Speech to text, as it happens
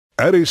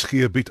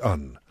RSG bied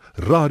aan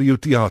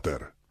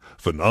Radioteater.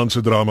 Vanaand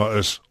se drama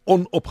is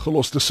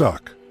Onopgeloste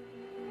Saak.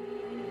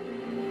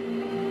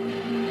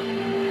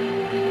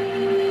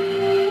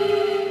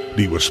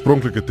 Die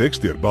oorspronklike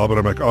teks deur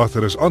Barbara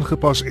MacArthur is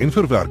aangepas en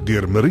verwerk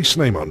deur Marie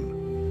Snyman.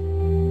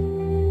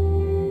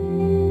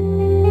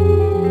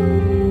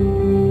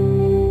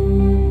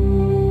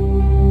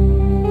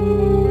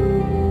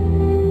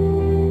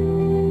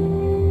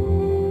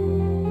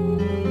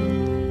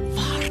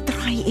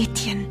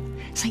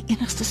 Sy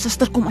enigste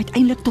suster kom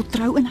uiteindelik tot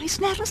trou en hy's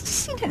nergens te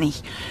sien nie.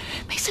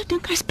 Mens sou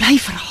dink hy's bly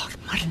vir haar,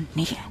 maar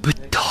nee.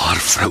 Bedaar,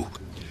 vrou.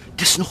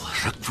 Dis nog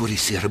ruk voor die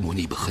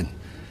seremonie begin.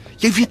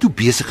 Jy weet hoe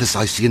besig is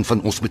daai seun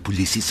van ons met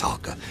polisie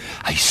sake.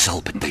 Hy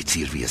sal betyds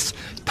hier wees.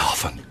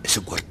 Daarvan is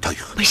ek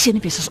oortuig. My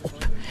senuwees is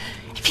op.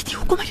 Ek weet nie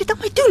hoekom hy dit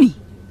aan my doen nie.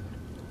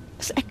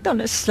 Is ek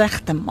dan 'n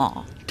slegte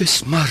ma?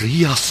 Dis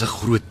Maria se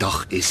groot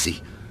dag,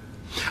 Essie.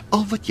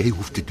 Al wat jy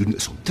hoef te doen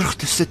is om terug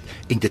te sit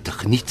en dit te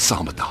geniet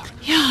saam met haar.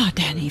 Ja,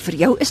 Danny, vir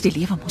jou is die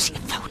lewe mos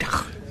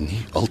eenvoudig.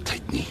 Nie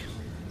altyd nie.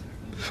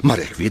 Maar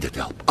ek weet dit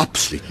help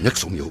absoluut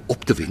niks om jou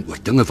op te wen oor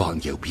dinge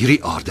waarin jy op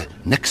hierdie aarde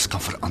niks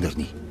kan verander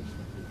nie.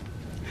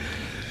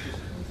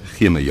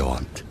 Gee my jou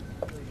hand.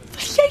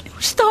 Jy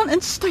nou staan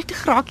en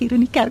stuitig raak hier in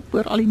die kerk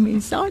voor al die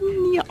mense.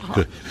 Nee.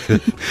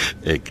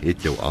 Ek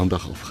het jou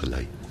aandag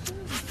afgelei.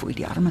 Foei,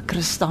 die arme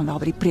Chris staan daar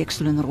by die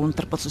preekstoel en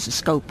rondtrippel soos 'n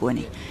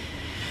skouponie.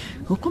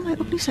 Hoekom hy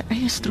ook nie sy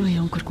eie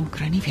strooijonker kon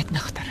kry nie, weet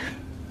nigter.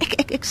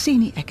 Ek sê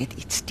nie ek het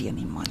iets teen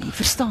die man nie,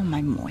 verstaan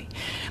my mooi.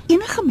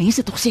 Enige mens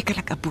het tog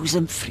sekerlik 'n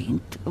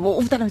boesemvriend,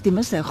 of dan ten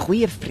minste 'n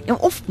goeie vriend,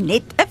 of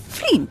net 'n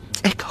vriend.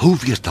 Ek hou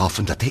weer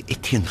daarvan dat hy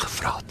Etienne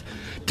gevra het.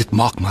 Dit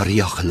maak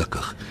Maria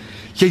gelukkig.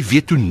 Jy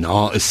weet hoe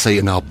na is sy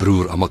en haar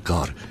broer aan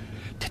mekaar.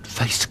 Dit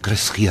wys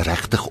Chris gee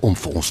regtig om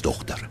vir ons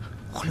dogter.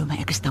 Glo my,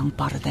 ek is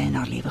dankbaar dat hy in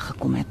haar lewe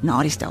gekom het,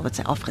 na die stel wat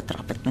sy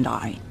afgetrap het met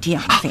daai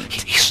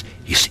teëvent.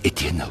 Hier's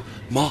Etienne nou.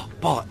 Ma,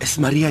 pa, is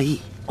Maria hier?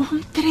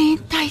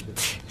 Omtrent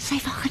tyd. Sy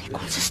wag in die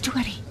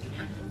konsistorie.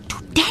 Toe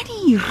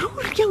Danny,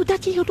 roer jou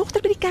dat jy jou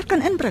dogter by die kerk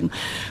kan inbring.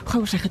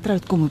 Gou as sy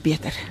getroud kom, hoe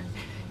beter.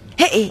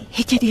 Hey,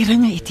 het jy die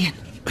ringe, Etienne?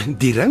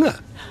 Die ringe?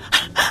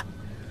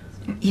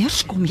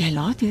 Eers kom jy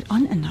laat hier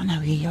aan en dan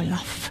hou jy jou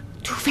laf.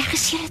 Toe weg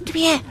is julle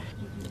twee.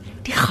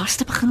 Die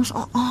gaste begin ons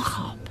al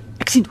aangehaap.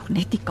 Ek sien nog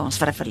net nie kans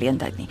vir 'n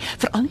verleentheid nie,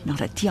 veral nie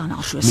nadat Tiana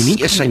haar so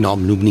Moenie eers sy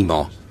naam noem nie,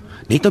 ma.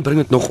 Net nou bring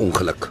dit nog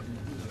ongeluk.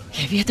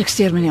 Jy weet ek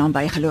steur my nie aan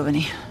bygelowe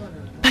nie.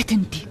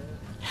 Buitendien.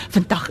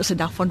 Vandag is 'n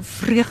dag van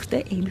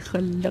vreugde en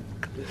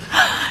geluk.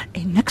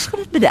 En niks gaan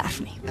dit bederf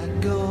nie.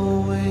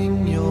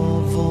 Echoing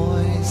your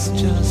voice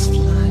just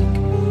like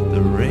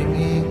the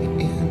ringing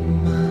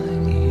in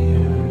my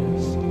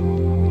ears.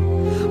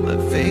 My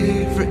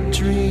favorite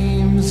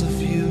dreams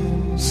of you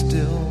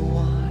still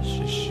wash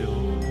ashore.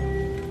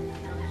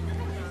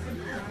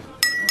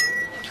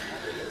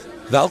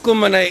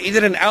 Welkom aan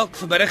ieder en elk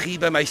vanmiddag hier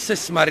by my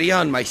sis Maria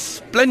en my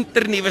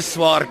splinternuwe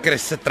swaar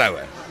Chris se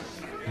troue.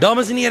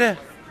 Dames en here,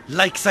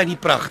 lyk sy nie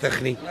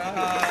pragtig nie.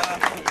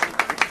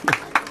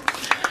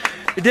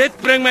 Dit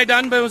bring my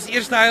dan by ons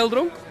eerste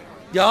heildronk.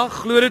 Ja,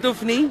 glo dit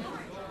of nie,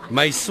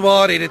 my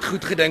swaar het dit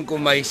goed gedink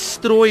om my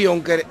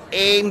strooijonker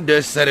en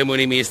dus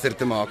seremoniemeester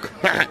te maak.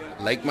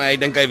 Lyk my hy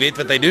dink hy weet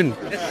wat hy doen.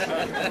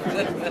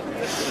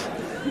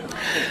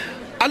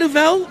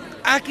 Alhoewel,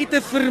 ek het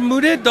 'n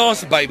vermoede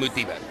daar's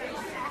bymotiewe.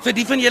 Vir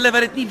die van julle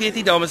wat dit nie weet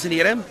nie, dames en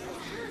here,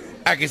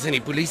 ek is in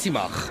die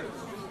polisiemag.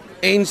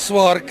 En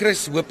swaar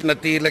Chris hoop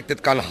natuurlik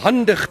dit kan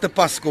handig te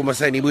pas kom as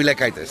hy in die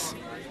moeilikheid is.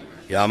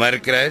 Jammer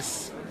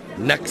Chris,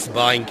 niks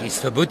baantjies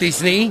vir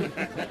boeties nie.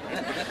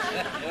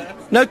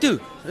 Nou toe,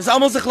 is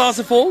almal se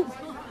glase vol?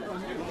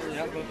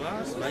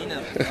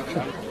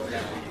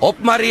 Op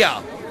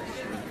Maria,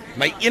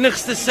 my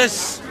enigste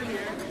sis,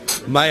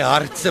 my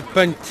hart se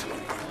punt,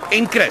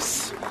 en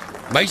Chris,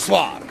 my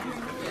swaar.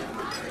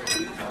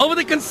 Al wat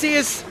ek kan sê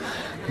is,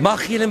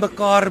 mag julle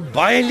mekaar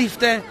baie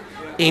liefde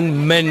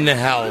en min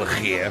hel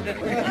gee.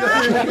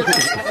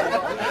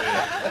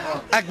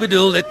 Ek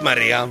bedoel dit,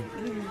 Maria.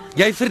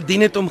 Jy verdien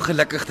dit om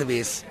gelukkig te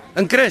wees.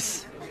 En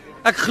Chris,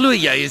 ek glo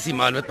jy is die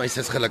man wat my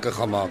sis gelukkig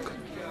gaan maak.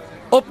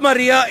 Op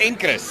Maria en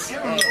Chris.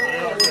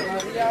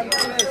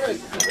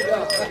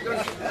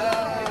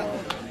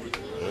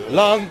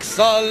 Lang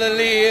sal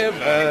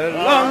lewe,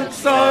 lang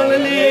sal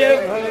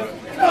lewe,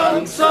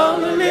 lang sal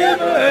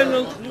lewe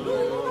en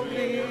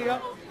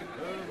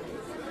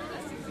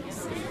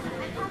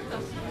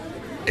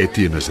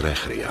Etienne is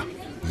reg, Ria.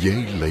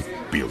 Jy lyk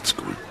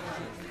beeldskoon.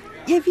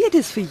 Jy weet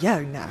dis vir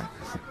jou, né?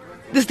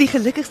 Dis die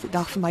gelukkigste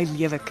dag van my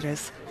lewe,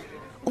 Chris.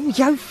 Om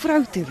jou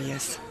vrou te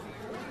wees.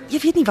 Jy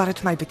weet nie wat dit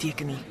vir my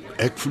beteken nie.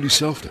 Ek voel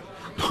dieselfde.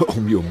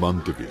 Om jou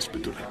man te wees,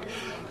 bedoel ek.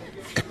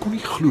 Ek kon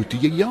nie glo toe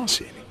jy ja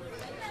sê nie.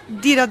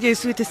 Die dat jy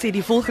so te sê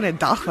die volgende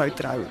dag wou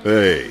trou.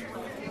 Hey,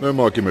 nou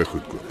maak jy my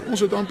goedkoop. Ons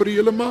het amper 'n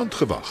hele maand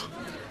gewag.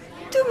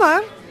 Toe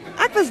maar,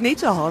 ek was net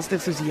so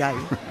haastig soos jy.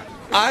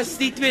 As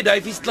die twee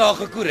duifies klaar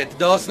gekoer het,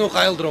 daar's nog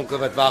heildronke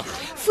wat wag.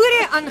 Voor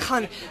jy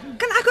aangaan,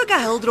 kan ek ook 'n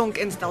heildronk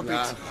instel,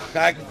 Piet?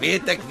 Ja, ek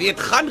weet,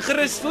 gaan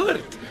gerus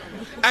voort.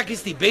 Ek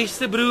is die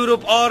beste broer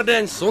op aarde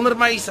en sonder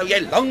my sou jy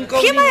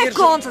lankal Gee nie my 'n meer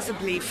kans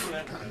asseblief.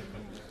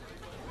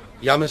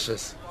 Jammer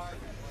sis.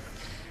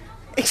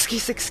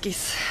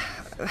 Ekskuus.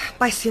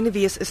 My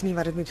senuwees is nie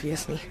wat dit moet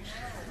wees nie.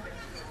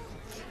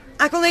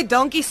 Ek wil net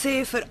dankie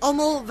sê vir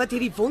almal wat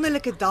hierdie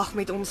wonderlike dag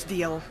met ons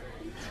deel.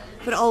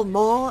 Veral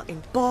ma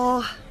en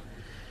pa.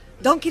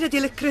 Dankie dat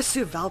julle Chris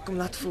so welkom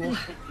laat voel.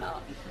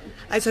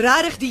 Hy's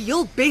regtig die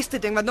heel beste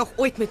ding wat nog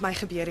ooit met my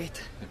gebeur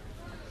het.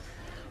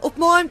 Op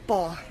ma en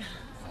pa.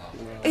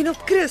 En op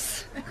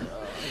Chris.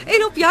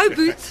 En op jou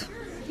boet.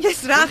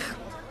 Jy's reg.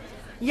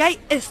 Jy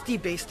is die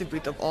beste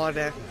boet op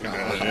aarde.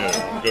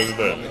 Dis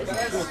dit.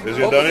 Dis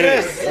jy dan nie?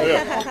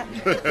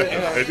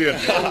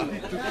 Ja.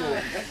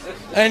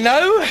 En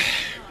nou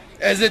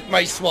is dit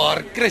my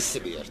swaar Chris se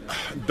beurt.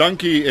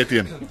 Dankie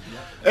Etienne.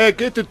 Ek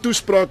het 'n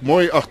toespraak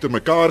mooi agter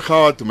mekaar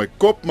gehad in my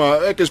kop,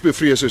 maar ek is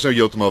bevrees is nou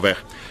heeltemal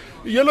weg.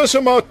 Julle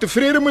sou maar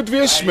tevrede moet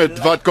wees met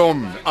wat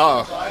kom.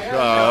 Ag,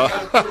 ja.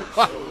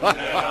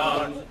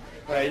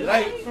 Hy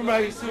lyk vir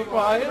my so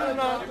baie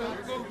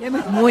Jy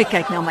moet mooi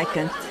kyk na my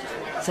kind.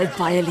 Sy het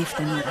baie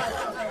liefde nodig.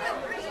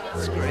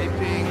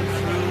 Scraping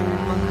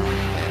through my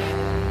head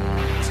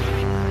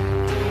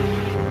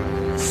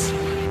tonight.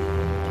 Sweet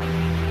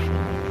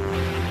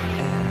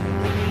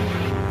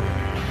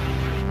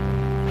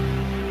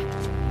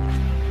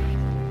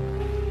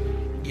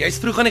Jy's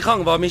vroeg aan die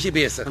gang, waarmee is jy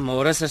besig?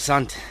 Môre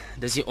sergeant,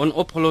 dis die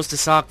onopgeloste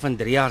saak van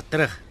 3 jaar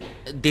terug.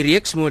 Die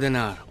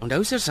reeksmoordenaar,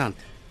 onthou sergeant?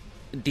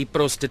 Die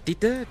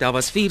prostituie, daar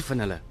was 4 van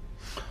hulle.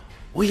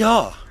 O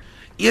ja,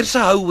 eers 'n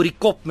hou oor die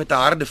kop met 'n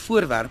harde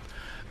voorwerp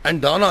en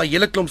daarna 'n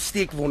hele klomp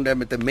steekwonde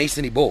met 'n mes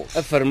in die bors.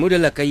 'n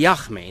Vermoedelike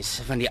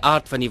jagmes, van die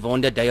aard van die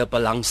wonde dui op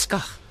 'n lang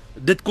skag.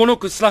 Dit kon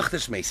ook 'n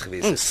slagtersmes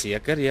gewees het.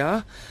 Seker,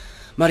 ja.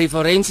 Maar die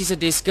forensiese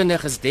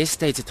deskundiges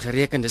destyds het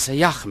gereken dis 'n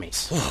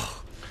jagmes.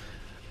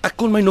 Ek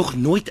kon my nog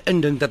nooit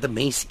indink dat 'n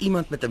mens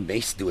iemand met 'n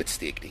mes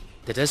doodsteek nie.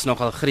 Dit is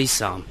nogal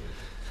gruisam.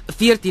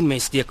 14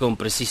 messteke om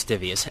presies te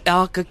wees,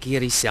 elke keer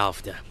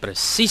dieselfde.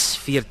 Presies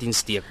 14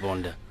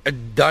 steekwonde.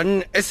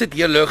 Dan is dit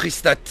heel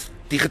logies dat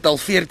die getal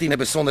 14 'n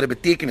besondere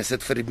betekenis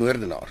het vir die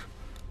moordenaar.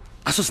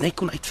 As ons net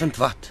kon uitvind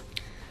wat.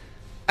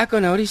 Ek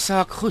onthou die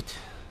saak goed.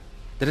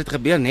 Dit het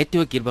gebeur net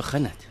toe ek hier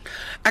begin het.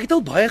 Ek het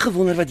al baie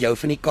gewonder wat jou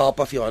van die Kaap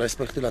af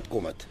Johannesburg toe laat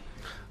kom het.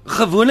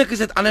 Gewoonlik is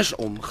dit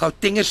andersom.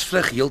 Gautengers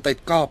vlug heeltyd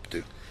Kaap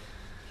toe.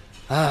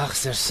 Ag,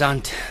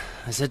 sergeant,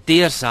 is 'n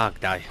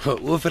deursaak daai.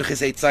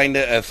 Oorgeset synde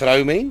 'n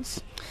vroumens.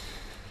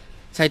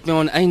 Sy het my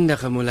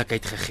oneindige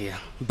moeilikheid gegee.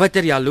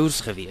 Bitter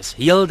jaloers gewees.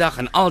 Heeldag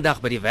en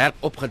aldag by die werk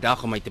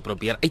opgedag om my te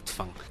probeer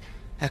uitvang.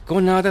 Ek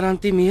kon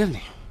naderhand nie meer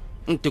nie.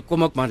 En toe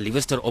kom ek maar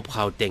liewester op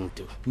Gauteng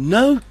toe.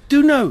 Nou,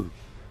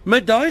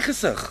 met daai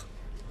gesig.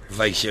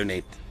 Wys jou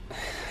net.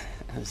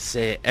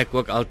 Sê ek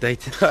ook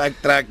altyd. Ek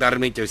trek daar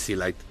met jou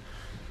siel uit.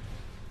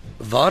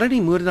 Waar het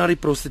die moordenaar die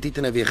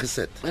prostituie nou weer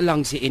gesit?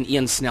 Langs die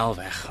N1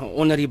 snelweg,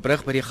 onder die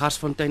brug by die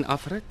Gasfontein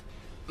afrit,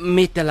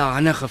 met hulle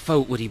hande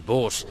gevou oor die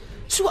bors,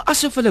 so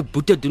asof hulle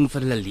boete doen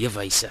vir hulle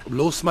leefwyse.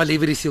 Los maar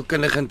liewer die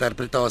sielkundige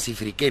interpretasie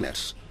vir die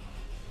kenners.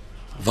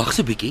 Wag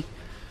so 'n bietjie.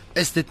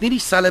 Is dit nie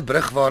dieselfde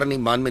brug waarin die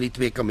man met die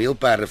 2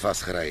 kameelperde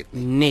vasgery het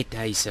nie? Net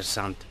hy,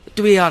 sergeant.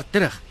 2 jaar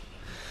terug.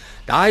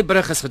 Daai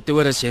brug is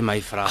getoer as jy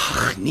my vra.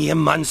 Ag nee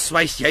man,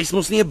 swys, jy's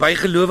mos nie 'n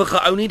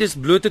bygelowige ou nie, dis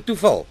blote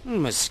toeval.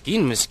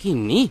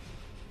 Miskien nie.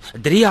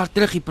 3 jaar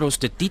terug die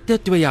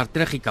prostituie, 2 jaar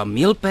terug die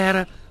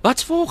kameelperde.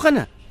 Wat's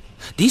volgende?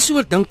 Die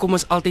soort ding kom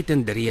ons altyd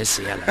in dreë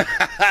sê hulle.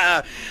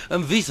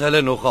 En wie's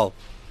hulle nogal?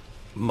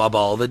 Maar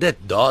behalwe dit,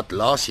 daar het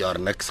laas jaar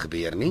niks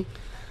gebeur nie.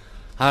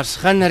 Daar's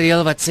geen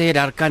reël wat sê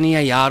daar kan nie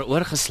 'n jaar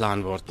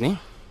oorgeslaan word nie.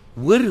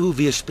 Hoor hoe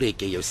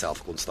weerspreek jy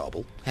jouself,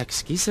 konstabel?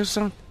 Ekskuus,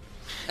 sergeant.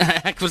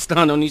 Ek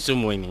verstaan nou nie so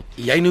mooi nie.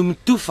 Jy noem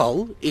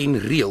toeval en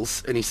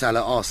reëls in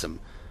dieselfde asem.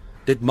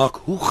 Dit maak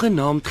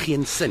hoegenaamd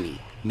geen sin nie,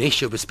 nes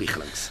jou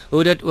bespiegelings.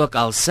 Hoe dit ook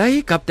al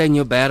sê, kaptein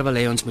Joubert wil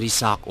hê ons moet die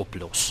saak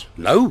oplos.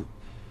 Nou,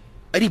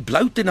 uit die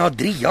bloute na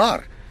 3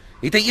 jaar,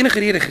 het hy enige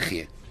rede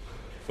gegee.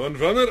 Van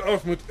wanneer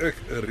af moet ek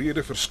 'n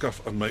rede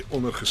verskaf aan my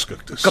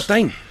ondergeskiktes?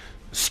 Kaptein,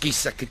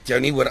 skus, ek het jou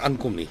nie hoor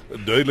aankom nie.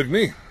 Duidelik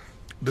nie.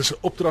 Dis 'n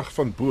opdrag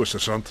van bo,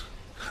 sergeant.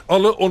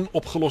 Alle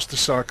onopgeloste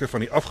sake van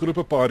die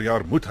afgelope paar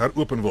jaar moet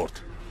heropen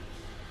word.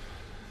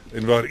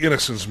 En waar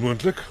enigstens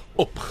moontlik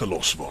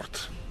opgelos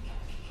word.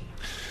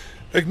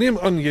 Ek neem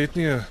aan jy het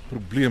nie 'n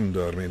probleem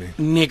daarmee nie.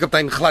 Nee,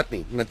 kaptein, glad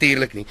nie,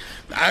 natuurlik nie.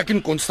 Ek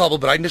en konstabel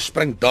Breinders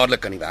spring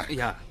dadelik aan die werk.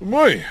 Ja,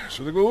 Mooi,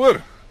 so ek wil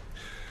hoor.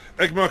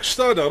 Ek maak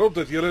staat daarop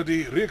dat jy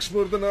die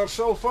reeksmoordenaar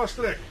sal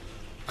vastrek.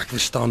 Ek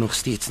verstaan nog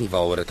steeds nie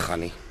waaroor dit gaan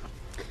nie.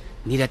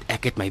 nie dat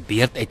ek het my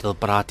beerd uit wil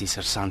praat, die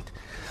sergeant,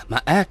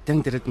 maar ek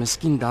dink dat dit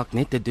miskien dalk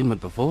net te doen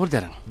met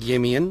bevordering. Jy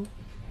meen?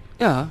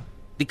 Ja,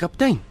 die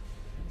kaptein.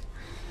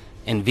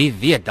 En wie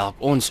weet dalk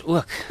ons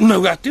ook.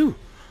 Nou ja toe.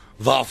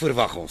 Waarvoor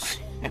wag ons?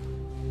 You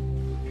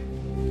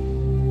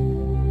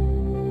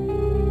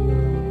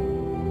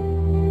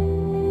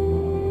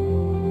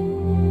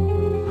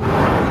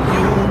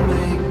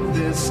make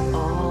this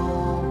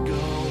all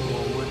go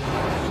away.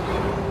 You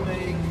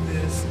make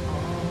this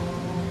all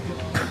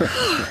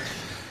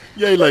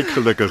Jy lyk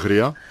gelukkig,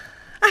 Ria.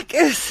 Ek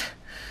is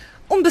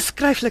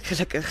onbeskryflik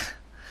gelukkig.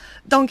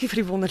 Dankie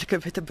vir die wonderlike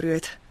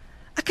witbrood.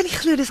 Ek kan nie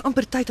glo dis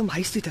amper tyd om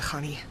huis toe te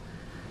gaan nie.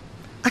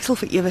 Ek sal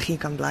vir ewig hier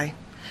kan bly.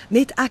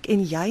 Net ek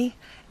en jy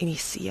en die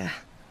see.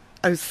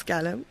 Ou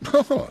skelm.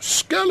 Oh,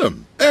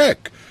 skelm,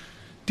 ek.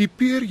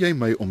 Typeer jy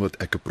my omdat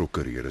ek 'n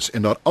prokureur is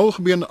en daar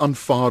algemeen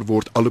aanvaar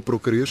word alle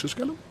prokureurs is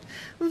skelm?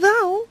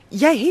 Wel,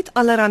 jy het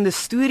allerhande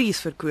stories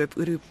verkoop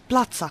oor hoe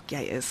platsak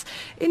jy is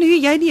en hoe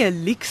jy nie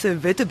 'n luukse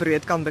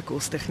witbrood kan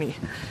bekostig nie.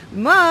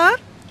 Maar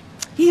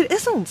hier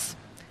is ons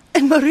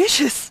in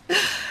Mauritius.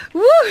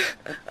 Woe!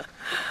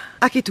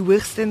 Ek het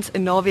hoogstens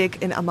 'n naweek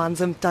in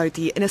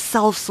Amanzimtoti in 'n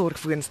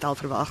selfsorgwoonstel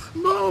verwag.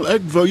 Wel,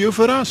 ek wou jou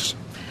verras.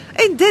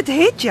 En dit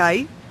het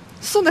jy,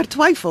 sonder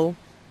twyfel.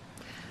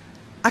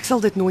 Ek sal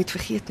dit nooit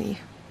vergeet nie.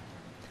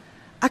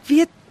 Ek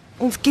weet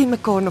ons ken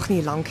mekaar nog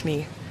nie lank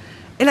nie.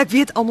 En ek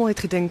weet almal het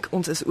gedink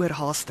ons is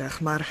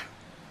oorhaastig, maar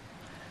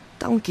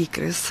dankie,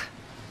 Chris.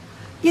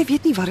 Jy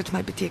weet nie wat dit vir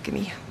my beteken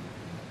nie.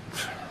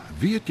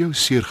 Wie het jou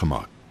seer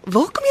gemaak?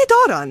 Waar kom jy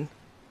daaraan?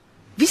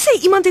 Wie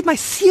sê iemand het my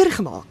seer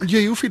gemaak?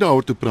 Jy hoef nie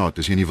daaroor te praat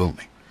as jy nie wil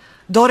nie.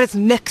 Daar is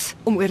niks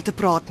om oor te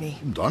praat nie.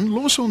 Dan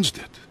los ons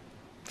dit.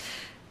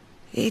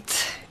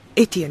 Het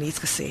Etienne iets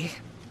gesê?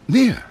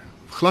 Nee,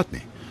 glad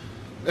nie.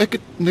 Ek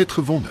het net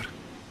gewonder.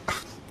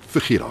 Ag,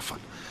 vergeet daarvan.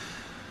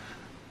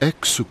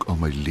 Ek soek al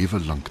my lewe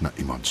lank na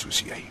iemand soos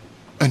jy.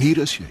 En hier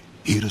is jy.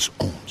 Hier is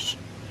ons.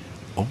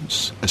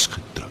 Ons is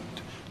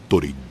getroud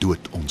tot die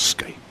dood ons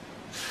skei.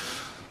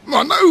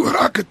 Maar nou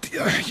raak dit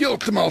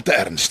heeltemal te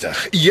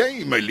ernstig.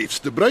 Jy, my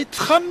liefste bruid,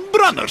 gaan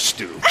branders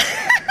toe.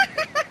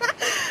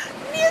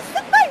 Nee,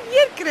 sit my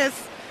neer, Chris.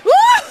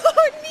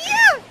 Ooh,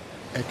 nee!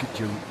 Ek het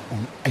jou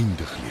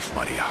oneindig lief,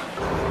 Maria.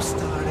 I'm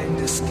starting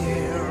to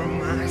scare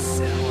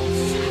myself.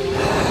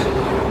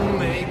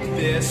 Make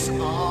this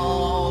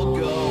all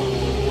go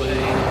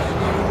away.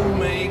 You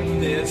make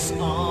this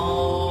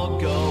all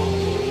go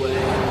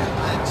away.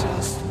 I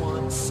just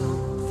want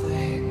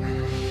something.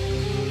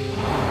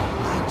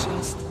 I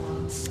just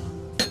want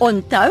something.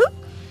 Onthou,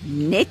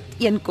 net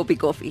een koppie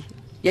koffie.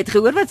 Jy het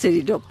gehoor wat sê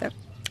die dokter?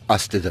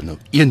 As dit dan nou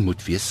een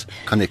moet wees,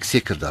 kan ek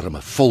seker daarom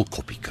 'n vol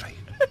koppie kry.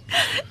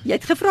 Jy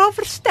het gevra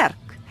vir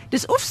sterk.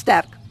 Dis of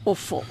sterk of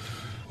vol.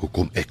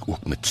 Hoekom ek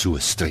ook met so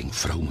 'n streng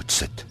vrou moet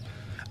sit?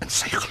 En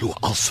sy glo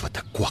als wat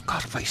 'n kwak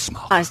haar wys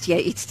maak. As jy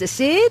iets te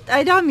sê het,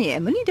 uit daarmee.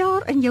 Moenie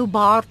daar in jou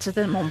baard sit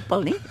en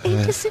mompel nie.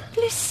 Dit is 'n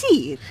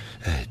plesier.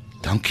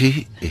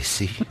 Dankie,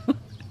 Essie.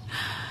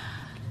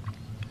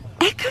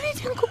 Ek kan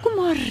nie dink hoekom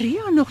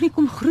Maria nog nie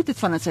kom groet het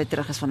vandat sy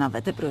terug is van haar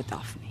witbrood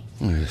af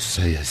nie.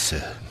 Sy is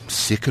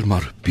seker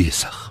maar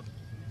besig.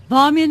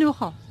 Waarmee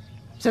nogal?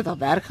 Sy het haar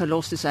werk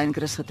gelos toe sy en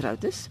Chris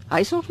getroud is.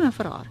 Hy sorg nou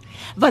vir haar.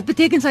 Wat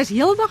beteken sy is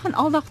heeldag en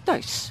aldag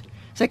tuis?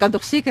 Sy kan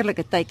tog sekerlik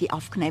 'n tydjie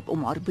afknyp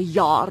om haar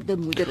bejaarde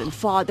moeder en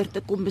vader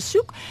te kom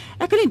besoek.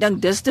 Ek kan nie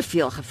dink dis te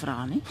veel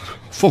gevra nie.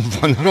 Van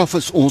wanneer af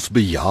is ons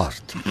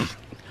bejaard?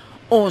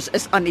 Ons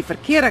is aan die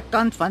verkeerde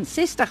kant van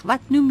 60.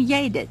 Wat noem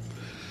jy dit?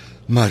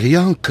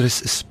 Maria en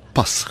Chris is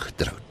pas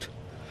getroud.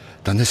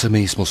 Dan is 'n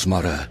mens mos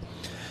maar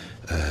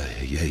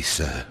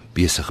jy's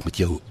besig met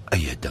jou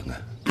eie dinge.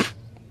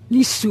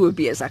 Nie so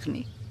besig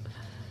nie.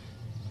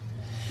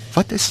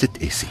 Wat is dit,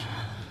 Essie?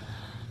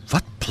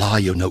 Wat pla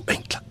jou nou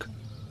eintlik?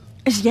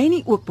 Is jy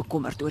nie ook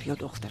bekommerd oor jou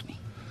dogter nie?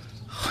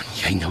 Gaan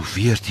jy nou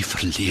weer die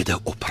verlede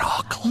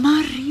oprakel?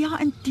 Maria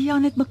en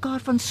Tiaan het mekaar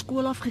van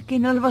skool af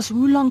geken. Hulle was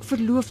hoe lank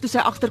verloof toe sy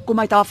agterkom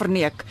uit haar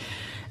verneek.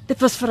 Dit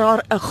was vir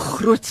haar 'n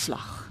groot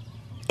slag.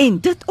 En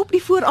dit op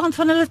die vooraand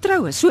van hulle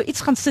troue. So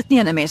iets gaan sit nie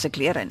in 'n mens se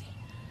klere nie.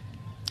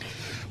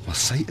 Maar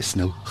sy is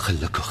nou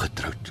gelukkig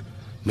getroud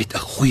met 'n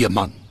goeie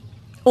man.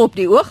 Op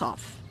die oog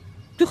af.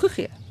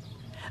 Toegegee.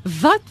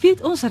 Wat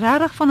weet ons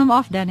regtig van hom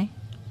af, Danny?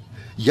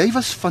 Jy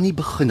was van die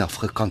begin af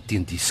gekant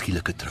teen die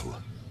skielike troue.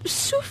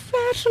 So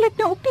ver sal ek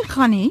nou ook nie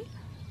gaan nie.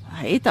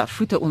 Hy het haar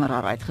voete onder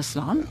haar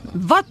uitgeslaan.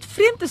 Wat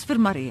vreemd is vir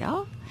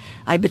Maria.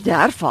 Hy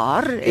bederf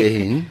haar.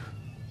 En?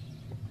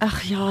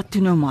 Ag ja,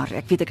 toe nou maar.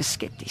 Ek weet ek is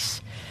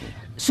skepties.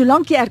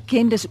 Solank jy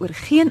erken dis oor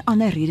geen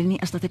ander rede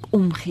nie as dat ek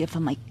omgee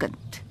van my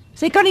kind.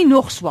 Sy kan nie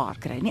nog swaar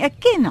kry nie. Ek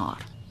ken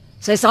haar.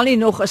 Sy sal nie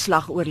nog 'n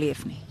slag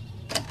oorleef nie.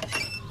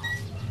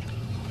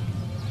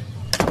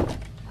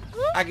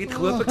 Ek het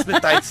gehoop ek's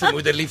met tyd se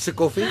moederliefse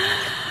koffie.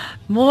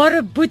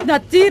 Môre boet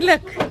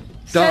natuurlik.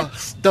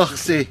 Dag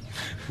sê.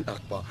 Ag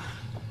pa.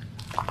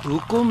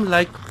 Hoekom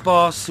lyk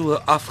pa so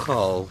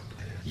afgehaal?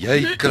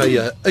 Jy kry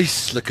 'n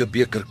yslike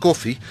beker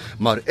koffie,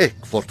 maar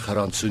ek word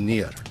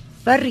gerantsoneer.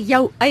 Vir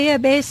jou eie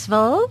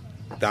beswil.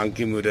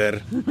 Dankie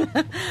moeder.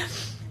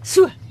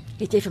 So,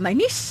 het jy vir my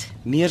nuus?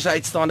 Nie eens 'n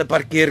uitstaande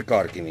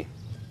parkeerkaartjie nie.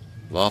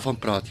 Waarvan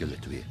praat julle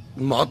twee?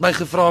 Ma het my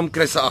gevra om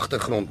Chris se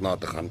agtergrond na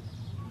te gaan.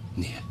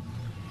 Nee.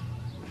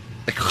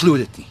 Ek glo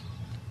dit nie.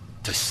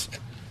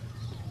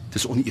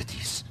 Dis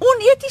oneties.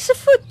 Onetiese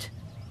voet.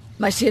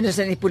 My seun is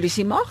in die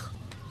polisie mag.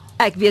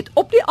 Ek weet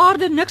op die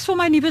aarde niks van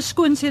my nuwe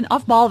skoonseun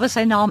af behalwe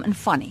sy naam en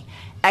Fanny.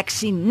 Ek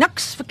sien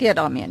niks verkeerd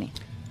daarmee nie.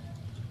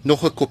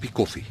 Nog 'n koppie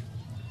koffie.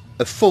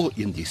 'n Vol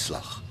een die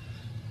slag.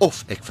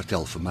 of ek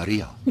vertel vir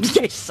Maria.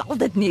 Jy sal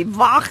dit nie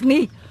wag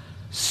nie.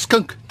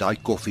 Skink daai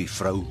koffie,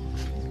 vrou.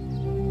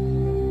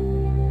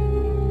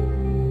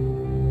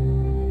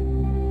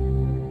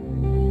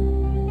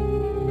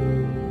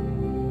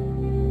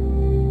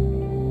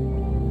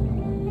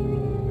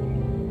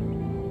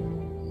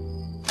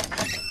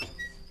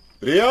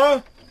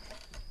 Ria?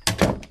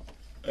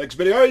 Ek's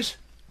by die huis.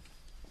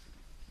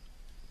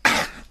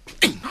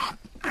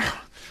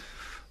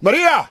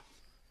 Maria!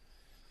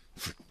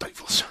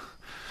 Verduivels.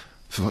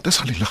 Vir wat is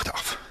al die ligte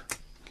af?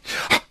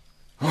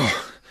 Oh,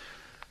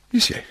 wie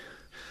is jy?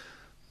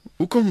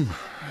 Hoekom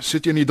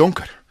sit jy in die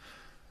donker?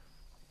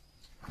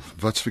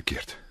 Wat's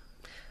verkeerd?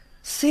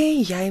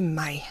 Sê jy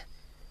my,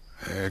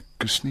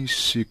 Ek is nie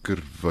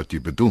seker wat jy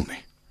bedoel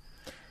nie.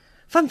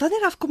 van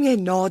wanneer af kom jy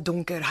na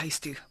donker huis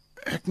toe?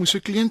 Ek moes 'n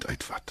kliënt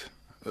uitvat.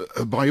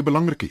 'n Baie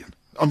belangrike een.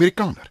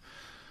 Amerikaner.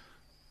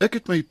 Ek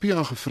het my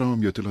PA gevra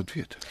om jou te laat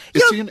weet.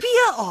 Is Jou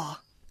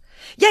PA?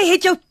 Jy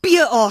het jou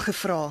PA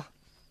gevra.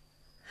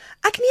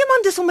 Ek neem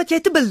aan dis omdat jy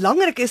te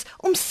belangrik is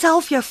om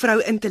self jou vrou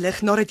in te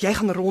lig nadat jy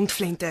gaan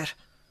rondflenter.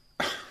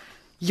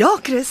 Ja,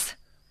 Chris.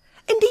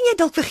 Indien jy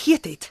dalk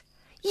vergeet het,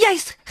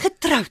 jy's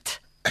getroud.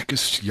 Ek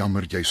is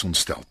jammer jy's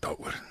ontstel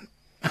daaroor.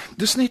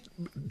 Dis net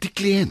die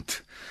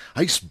kliënt.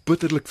 Hy's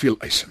bitterlik veel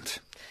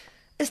eisend.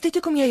 Is dit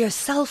hoekom jy jou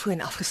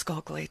selfoon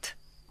afgeskakel het?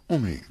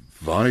 Om die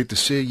waarheid te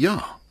sê,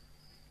 ja.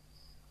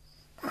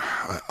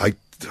 Hy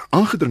het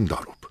aangedring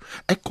daarop.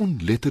 Ek kon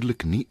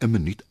letterlik nie 'n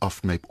minuut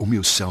afknyp om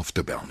jouself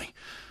te bel nie.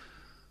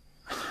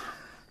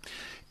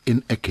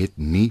 En ek het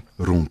nie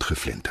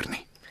rondgeflenter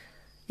nie.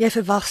 Jy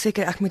verwag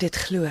seker ek moet dit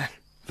glo.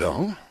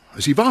 Wel,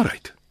 is die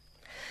waarheid.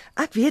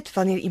 Ek weet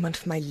wanneer iemand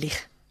vir my lieg.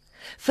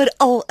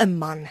 Veral 'n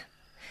man.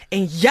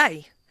 En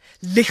jy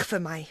lieg vir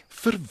my.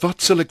 Vir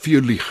wat sal ek vir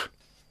jou lieg?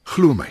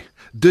 Glo my,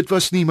 dit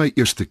was nie my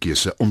eerste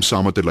keuse om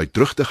saam met 'n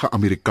luidrugtige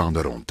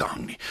Amerikaner rond te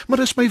hang nie. Maar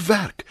dis my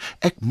werk.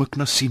 Ek mik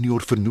na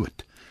senior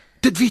vernoot.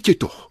 Dit weet jy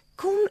tog.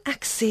 Kom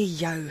ek sê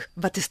jou,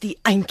 wat is die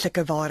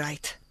eintlike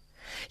waarheid?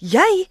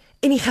 Jy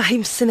en die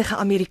geheimsinnige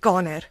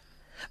Amerikaner,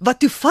 wat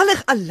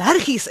toevallig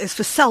allergies is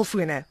vir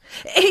selfone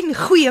en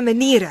goeie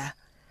maniere,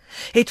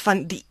 het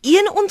van die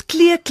een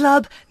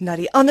ontkleedklub na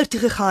die ander toe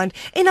gegaan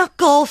en na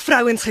kaal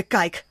vrouens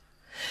gekyk.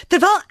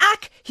 Terwyl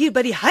ek hier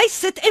by die huis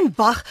sit en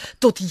wag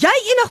tot jy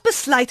eendag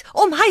besluit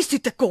om huis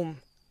toe te kom.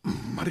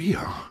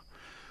 Maria,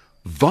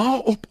 waar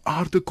op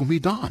aarde kom jy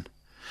daan?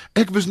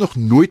 Ek was nog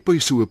nooit by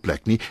so 'n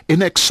plek nie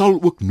en ek sal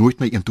ook nooit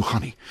na een toe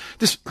gaan nie.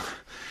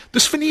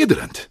 Dis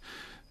vernederend.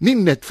 Nie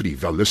net vir die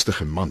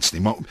wellustige mans nie,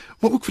 maar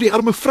ook vir die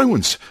arme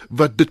vrouens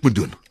wat dit moet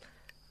doen.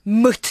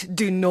 Moet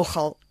doen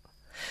nogal.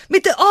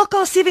 Met 'n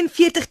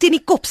AK-47 teen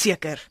die kop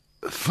seker.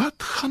 Wat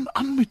gaan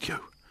aan met jou?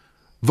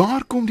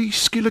 Waar kom die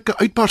skielike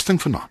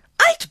uitbarsting vandaan?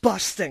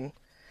 Uitbarsting?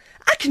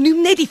 Ek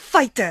noem net die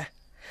feite.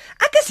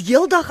 Ek is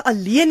heeldag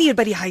alleen hier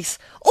by die huis,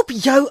 op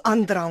jou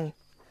aandrang.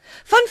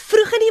 Van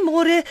vroeg in die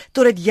môre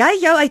totdat jy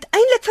jou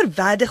uiteindelik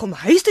verwedig om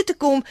huis toe te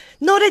kom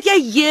nadat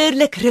jy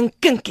heerlik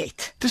rinkink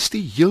het. Dis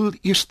die heel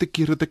eerste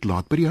keer dat ek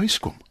laat by die huis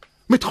kom.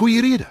 Met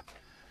goeie rede.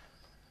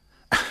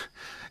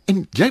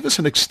 En jy was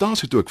in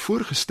ekstase toe ek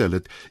voorgestel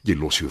het, jy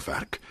los jou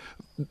werk.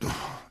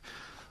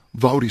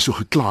 Wou jy so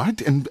gekla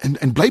het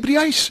en bly by die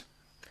huis?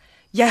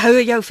 Jy hou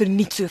jou vir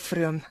niet so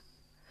vroom.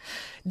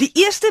 Die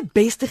eerste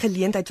beste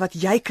geleentheid wat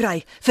jy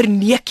kry,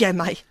 verneek jy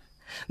my.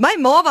 My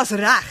ma was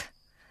reg.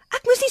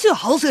 Ek moes nie so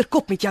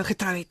halserkop met jou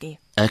getrou het nie.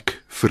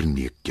 Ek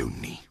verneek jou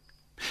nie.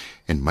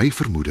 En my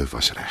vermoede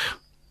was reg.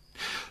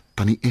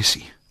 Tannie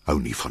Essie hou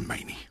nie van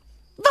my nie.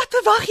 Wat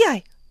verwag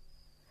jy?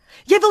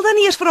 Jy wil dan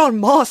nie eers vir haar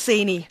ma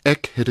sê nie.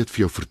 Ek het dit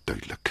vir jou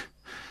verduidelik.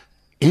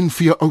 En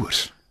vir jou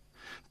ouers.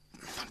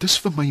 Dis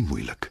vir my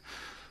moeilik.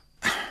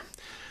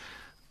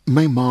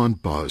 My ma en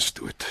pa is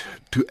dood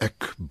toe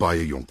ek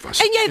baie jonk was.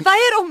 En jy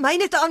weier om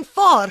myne te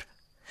aanvaar.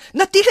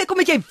 Natuurlik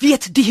omdat jy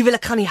weet die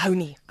huwelik gaan nie hou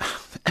nie.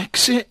 Ek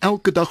sê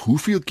elke dag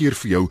hoeveel keer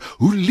vir jou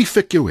hoe lief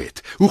ek jou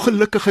het, hoe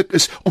gelukkig ek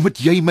is omdat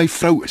jy my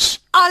vrou is.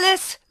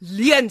 Alles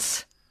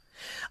leuns.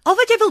 Al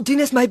wat jy wil doen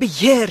is my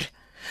beheer,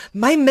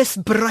 my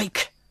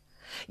misbruik.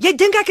 Jy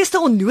dink ek is te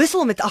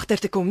onnoosel om dit agter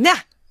te kom, né?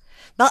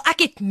 Wel, ek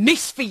het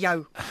nuus vir jou.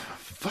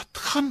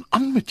 Wat gaan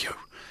aan met jou?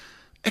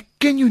 Ek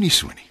ken jou nie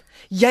so nie.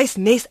 Jy's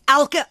nes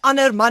elke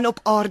ander man op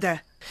aarde.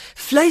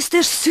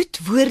 Fluister soet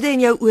woorde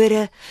in jou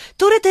ore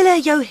totdat hulle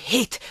jou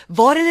het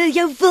waar hulle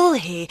jou wil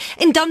hê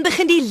en dan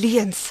begin die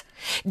leuns,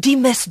 die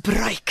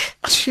misbruik.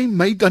 As jy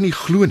my dan nie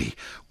glo nie,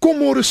 kom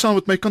môre saam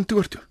met my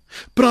kantoor toe.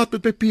 Praat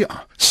met my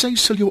PA. Sy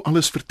sal jou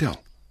alles vertel.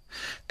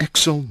 Ek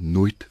sal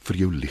nooit vir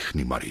jou lieg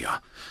nie,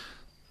 Maria.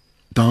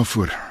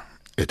 Daarvoor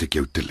het ek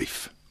jou te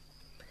lief.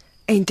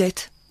 En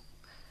dit?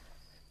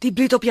 Die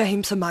bloed op jou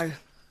hemp se mou.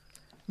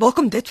 Waar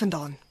kom dit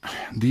vandaan?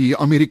 Die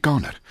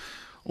Amerikaner.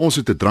 Ons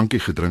het 'n drankie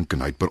gedrink en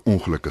hy het per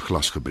ongeluk 'n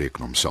glas gebreek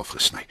en homself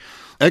gesny.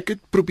 Ek het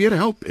probeer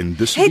help en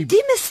dis Het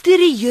die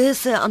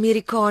misterieuse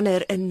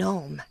Amerikaner 'n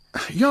naam?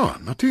 Ja,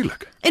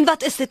 natuurlik. En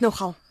wat is dit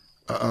nogal?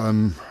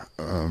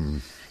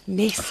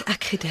 Nes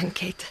ek gedink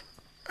het.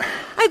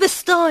 Hy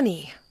bestaan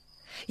nie.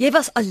 Jy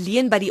was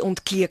alleen by die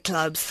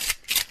ontkleedklubs.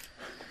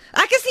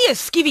 Ek is nie 'n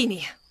skiewie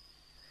nie.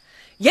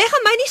 Jy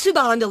gaan my nie so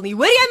behandel nie,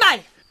 hoor jy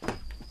my?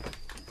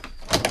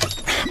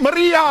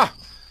 Maria!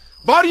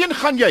 Waarheen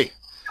gaan jy?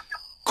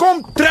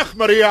 Kom terug,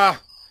 Maria!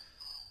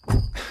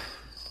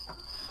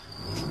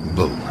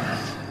 Bill.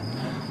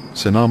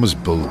 Sy naam is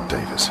Bill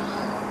Davis.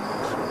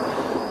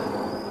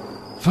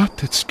 Wat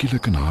het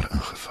skielik in haar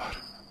ingevaar?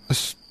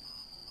 Is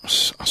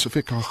asof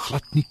ek haar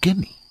glad nie ken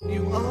nie.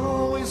 You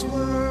always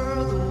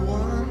were the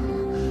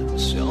one to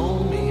show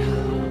me how.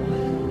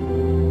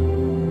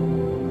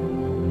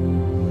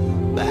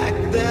 Back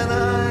then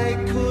I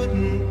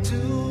couldn't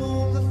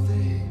do the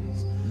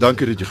things.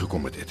 Dankie dat jy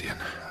gekom het,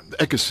 Etienne.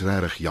 Ek is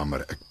regtig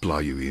jammer, ek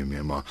pla jou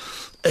hiermee, maar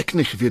ek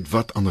het nie geweet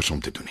wat anders om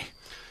te doen nie.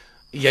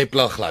 Jy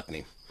pla glad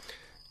nie.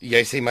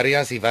 Jy sê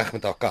Maria is hier weg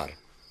met haar kar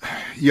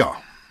Ja,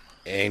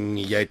 en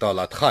jy het haar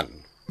laat gaan.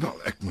 wel,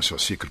 ek moes wel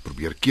seker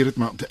probeer keer dit,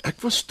 maar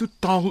ek was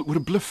totaal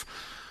oorbluf.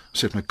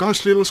 Sy het my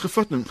karsleutels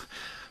gevat en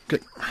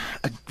kyk,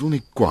 ek wil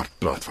nie kwaad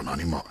praat van haar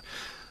nie, maar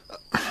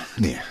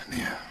nee,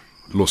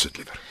 los dit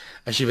liewer.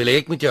 As jy wil hê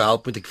ek moet jou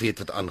help, moet ek weet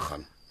wat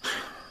aangaan.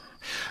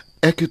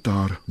 Ek het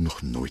haar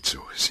nog nooit so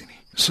gesien nie.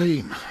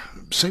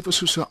 Sy was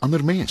soos 'n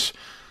ander mens.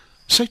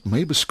 Sy het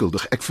my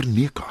beskuldig, ek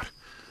verneek haar.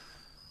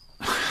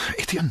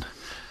 Etienne,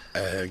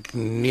 Ek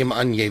neem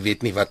aan jy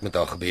weet nie wat met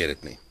haar gebeur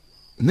het nie.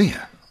 nee,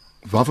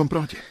 waarvan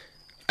praat jy?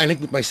 Eintlik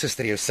moet my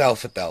suster jou self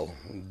vertel.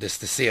 Dis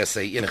te sê as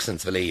sy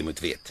enigstens wil hê jy moet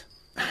weet.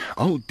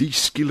 Al die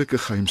skielike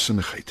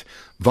geheimsinnigheid.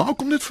 Waar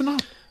kom dit vandaan?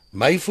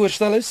 My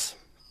voorstel is,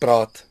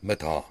 praat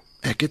met haar.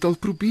 Ek het al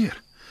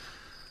probeer.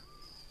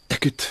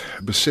 Ek het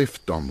besef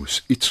daar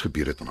moes iets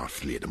gebeur het in haar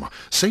verlede, maar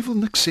sy wil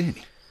niks sê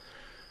nie.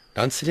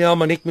 Dan sal jy haar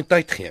maar net met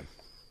tyd gee.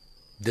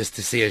 Dis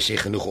te sê as jy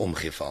genoeg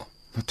omgee vir haar.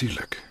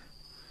 Natuurlik.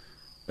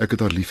 Ek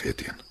het haar lief,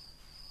 Etienne.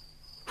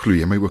 Glo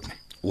jy my ook nie?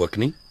 Ook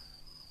nie.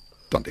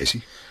 Tant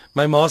Essie,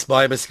 My ma's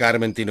baie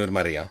beskermend teenoor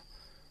Maria.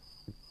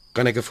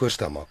 Kan ek 'n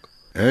voorstel maak?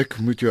 ek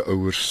moet jou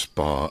ouers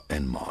pa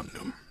en ma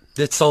noem.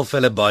 Dit sal vir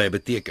hulle baie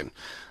beteken.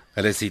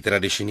 Hulle is die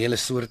tradisionele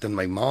soort in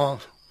my ma.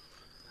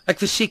 Ek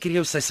verseker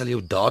jou, sy sal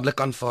jou dadelik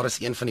aanvaar as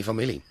een van die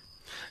familie.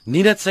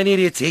 Nie dat sy nie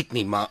reeds het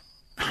nie, maar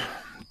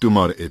Toe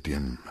maar,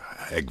 Etienne,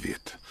 ek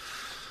weet.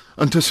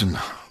 Intussen,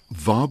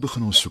 waar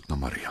begin ons soek na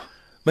Maria?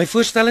 my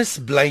voorstel is,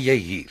 bly jy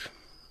hier.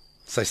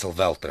 Sy sal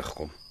wel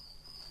terugkom.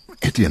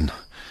 Etienne,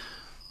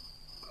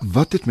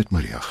 wat het met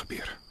Maria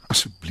gebeur?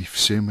 Asseblief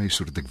sê my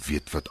sodat ek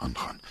weet wat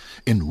aangaan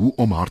en hoe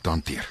om haar te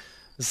hanteer.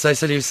 Sy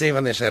sal jou sê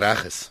wanneer sy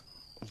reg is.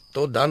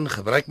 Tot dan,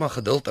 gebruik maar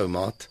geduld, ou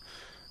maat.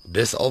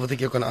 Dis al wat ek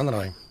jou kan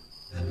aanraai.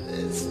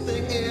 This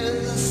thing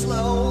is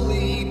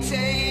slowly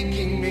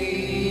taking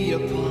me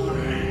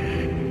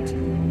apart.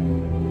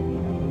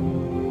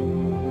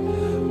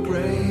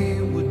 Gray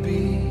would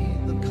be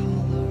the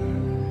color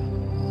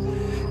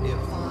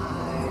if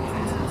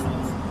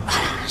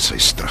I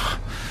Sy's terug.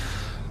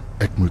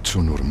 Ek moet so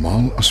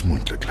normaal as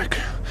moontlik lyk.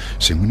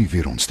 Sy moenie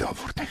weer ontstel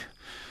word nie.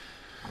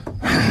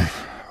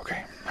 OK,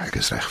 ek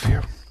is reg vir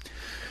jou.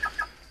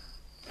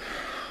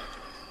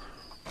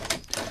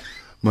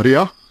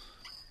 Maria?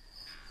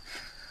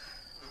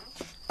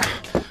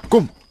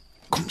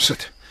 Kom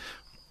sit.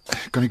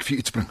 Kan ek vir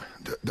jou iets bring?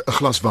 'n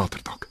glas water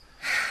dalk.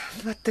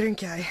 Wat drink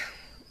jy?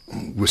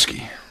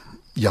 Whisky.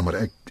 Jammer,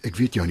 ek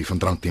weet jou nie van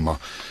drank nie, maar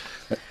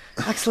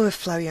Ek sal 'n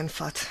flou een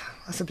vat,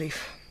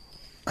 asseblief.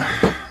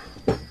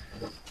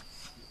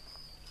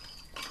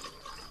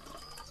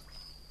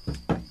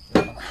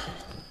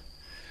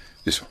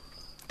 dis.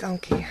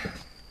 Dankie.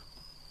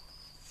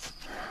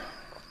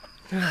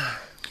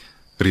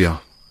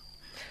 Ria,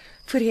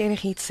 Voor jy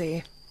enigiets sê.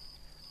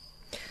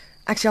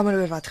 Ek's jammer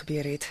oor wat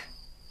gebeur het.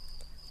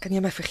 Kan jy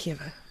my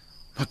vergewe?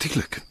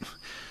 natuurlik.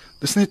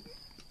 Dis net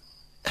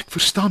ek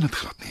verstaan dit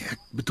glad nie.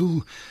 Ek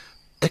bedoel,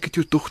 ek het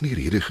jou tog nie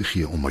rede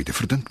gegee om my te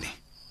verdink nie.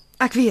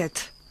 Ek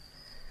weet.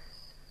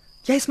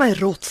 Jy's my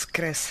rots,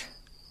 Chris.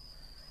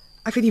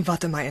 Ek weet nie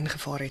wat in my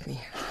ingevaar het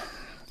nie.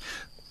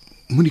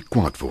 Moenie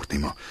kwaad word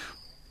nie, maar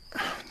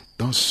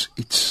daar's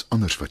iets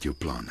anders wat jou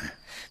plan hè.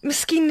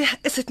 Miskien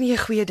is dit nie 'n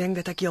goeie ding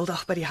dat ek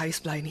heeldag by die huis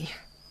bly nie.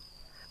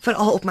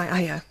 Veral op my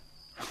eie.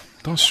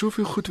 Daar's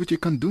soveel goed wat jy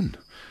kan doen.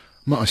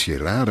 Maar as jy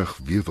regtig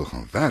weer wil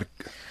gaan werk,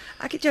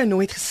 Ek het jou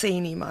nooit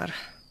gesê nie, maar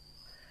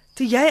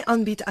toe jy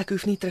aanbied ek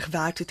hoef nie terug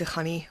werk toe te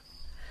gaan nie.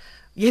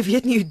 Jy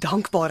weet nie hoe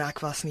dankbaar ek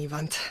was nie,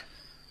 want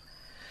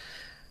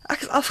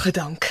ek is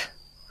afgedank.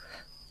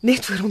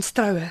 Net vir ons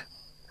troue.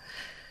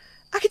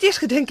 Ek het eers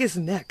gedink is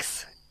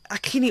niks.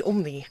 Ek gee nie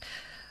om nie.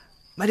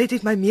 Maar dit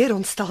het my meer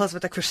ontstel as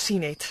wat ek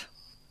voorsien het.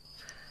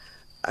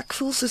 Ek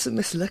voel soos 'n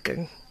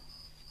mislukking.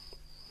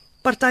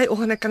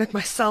 Partyoggende kan ek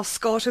myself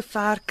skaars so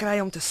ver kry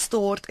om te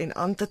stort en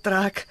aan te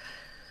trek.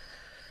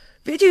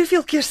 Weet jy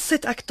hoeveel keer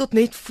sit ek tot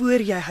net voor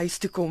jy huis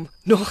toe kom,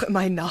 nog in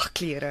my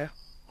nagklere?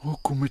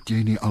 hoekom het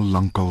jy nie al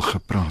lankal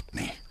gepraat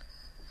nie?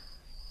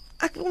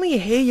 Ek wil nie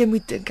hê jy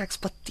moet dink ek's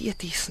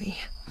pateties nie.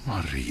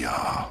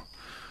 Maria,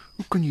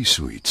 hoe kan jy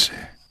so iets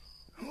sê?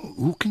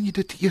 Hoe kan jy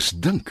dit eers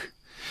dink?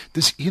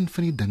 Dis een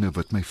van die dinge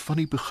wat my van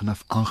die begin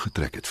af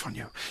aangetrek het van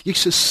jou.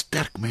 Jy's 'n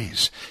sterk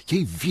mens.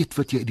 Jy weet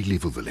wat jy uit die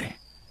lewe wil hê.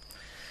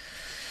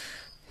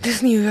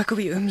 Dis nie hoe ek op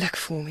die oomblik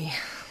voel nie.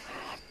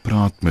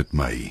 Praat met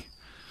my.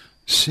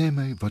 Sê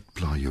my wat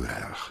pla jou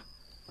reg.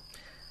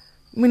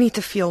 Moenie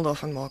te veel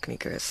daarvan maak nie,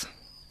 Chris.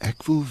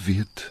 Ek wil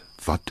weet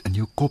wat in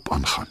jou kop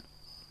aangaan.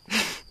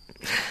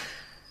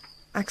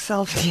 Ek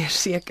self nie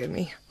seker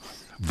nie.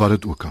 Wat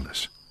dit ook al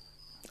is.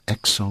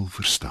 Ek sal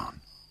verstaan.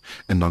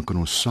 En dan kan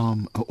ons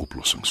saam 'n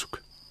oplossing soek.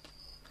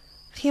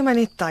 Gee my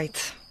net tyd.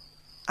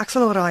 Ek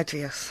sal alright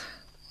wees.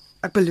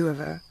 Ek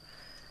beloof.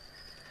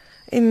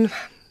 En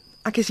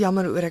ek is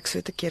jammer oor ek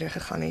so te kere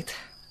gegaan het.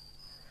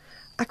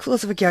 Ek voel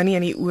asof ek jou nie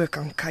in die oë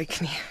kan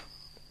kyk nie.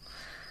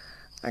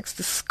 Ek's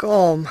te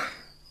skaam.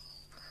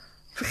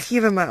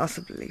 Vergewe my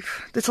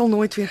asseblief. Dit sal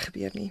nooit weer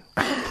gebeur nie.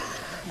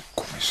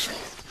 Kom eens.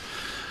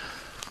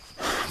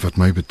 Wat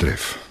my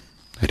betref,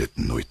 het dit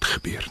nooit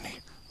gebeur nie.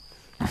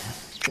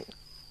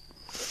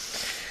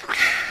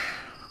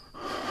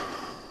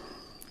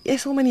 Jy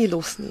sal my nie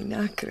los nie,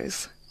 né,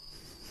 Chris?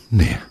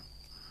 Nee.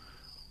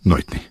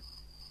 Nooit nie.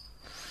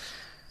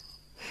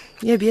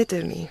 Jy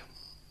beter nie.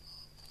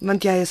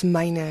 Want jy is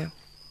myne.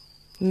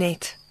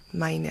 Net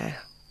myne.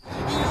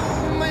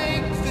 You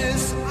make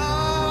this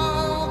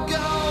all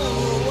go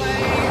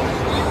away.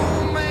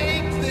 You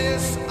make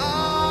this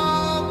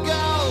all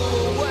go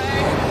away.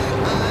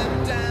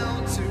 I'm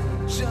down to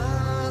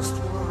just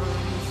one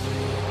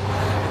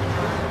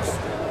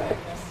thing.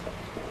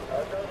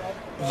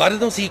 Wat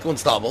het ons hier,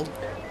 konstabel?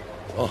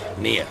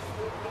 Nee.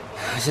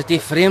 Is dit nie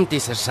vreemd,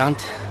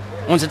 sergeant?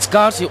 Ons het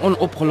skaars die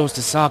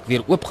onopgeloste saak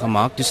weer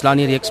oopgemaak, toe slaan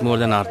die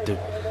reeksmoordenaar toe.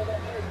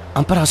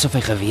 Amper asof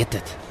hy geweet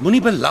het.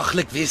 Moenie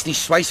belaglik wees nie,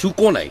 Swys, hoe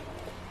kon hy?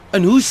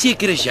 En hoe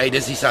seker is jy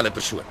dis dieselfde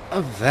persoon?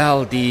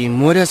 Wel, die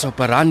modus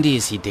operandi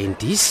is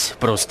identies.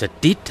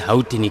 Prostituut,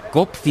 hout in die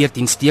kop,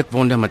 14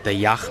 steekwonde met 'n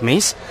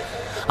jagmes.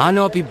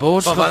 Hande op die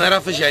bors. Van wanneer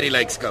af is jy die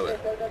lijkskouer?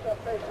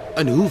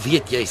 En hoe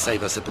weet jy sy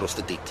was 'n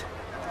prostituut?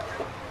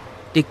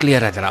 Die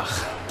klere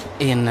drag.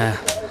 En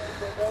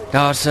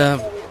daar's 'n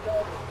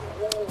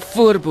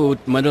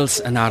voorbehoedmiddels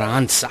in haar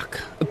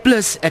handsak.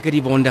 Plus ek het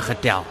die wonde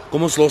getel.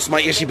 Kom ons los maar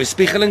eers die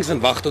bespiegelings en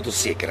wag tot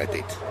ons sekerheid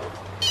het.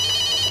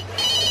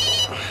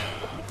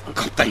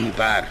 Kaptein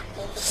Baer,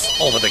 dis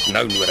al wat ek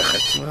nou nodig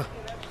het.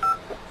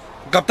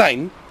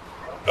 Kaptein,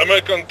 In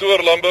my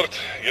kantoor, Lambert,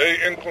 jy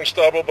en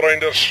konstabel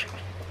Breinders.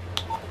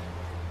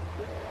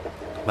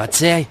 Wat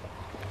sê hy?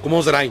 kom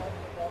ons ry.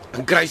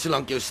 En kry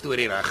solank jou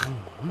storie reg.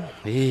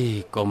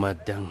 Hey, kom 'n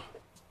ding.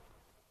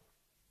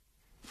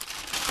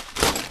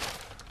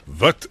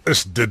 Wat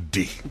is dit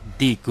die?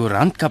 Die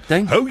koerant,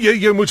 kaptein? Hou jy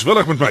jou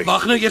moedswillig met my?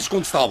 Wag nou eers,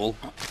 konstabel.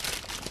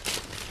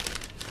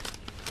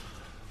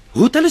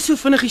 Hoe het hulle so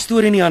vinnig die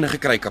storie in die hande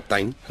gekry,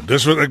 kaptein?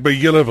 Dis wat ek by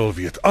julle wil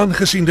weet,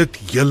 aangesien dit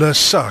julle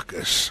saak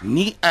is.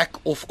 Nie ek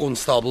of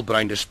konstabel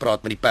Breinders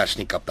praat met die pers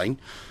nie, kaptein.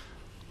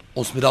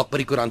 Ons moet dalk by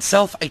die koerant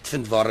self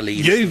uitvind waar hulle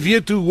hier Jy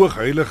weet hoe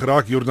hoogheilig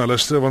raak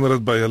joernaliste wanneer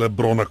dit by hulle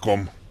bronne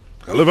kom.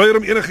 Hulle weier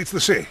om enigiets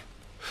te sê.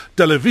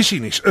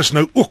 Televisienuus is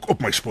nou ook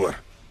op my spoor.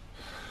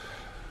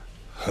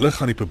 Hulle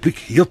gaan die publiek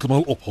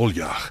heeltemal op hol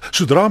jaag.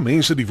 Sodra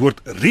mense die woord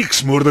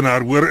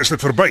reeksmoordenaar hoor, is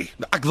dit verby.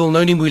 Ek wil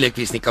nou nie moeilik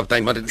wees nie,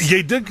 kaptein, maar dit is...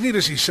 Jy dink nie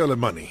dis dieselfde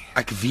man nie.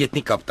 Ek weet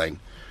nie, kaptein.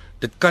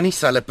 Dit kan nie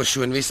dieselfde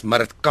persoon wees, maar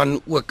dit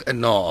kan ook 'n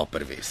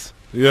naaper wees.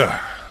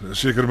 Ja, dis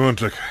seker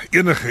moontlik.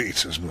 Enige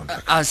iets is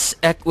moontlik. As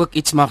ek ook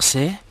iets mag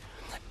sê,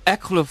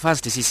 ek glo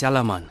vas dis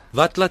dieselfde man.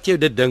 Wat laat jou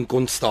dit dink,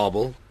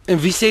 konstabel? En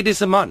wie sê dis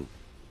 'n man?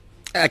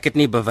 Ek het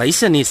nie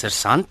bewyse nie,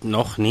 sergeant,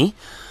 nog nie.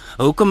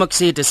 Hoekom ek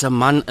sê dis 'n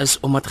man is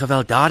omdat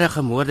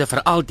gewelddadige moorde,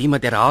 veral die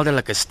met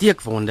herhaaldelike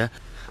steekwonde,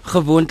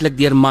 gewoonlik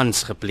deur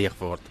mans gepleeg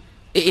word.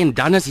 En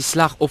dan is die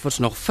slagoffers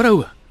nog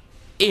vroue.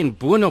 En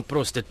boonop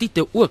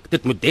prostituie ook.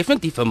 Dit moet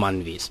definitief 'n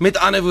man wees. Met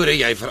ander woorde,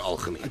 jy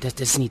veralgemeen. Dit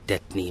is nie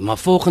dit nie, maar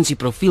volgens die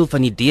profiel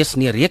van die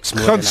deursnee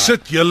reeksmoordenaar. Gaan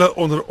sit julle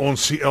onder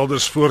ons hier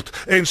elders voort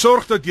en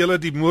sorg dat julle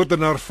die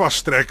moordenaar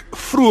vastrek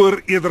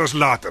vroeër eerder as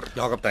later.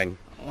 Ja, kaptein.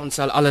 Ons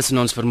sal alles in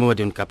ons vermoë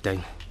doen,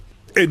 kaptein.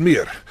 En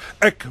meer,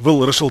 ek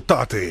wil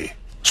resultate hê,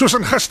 soos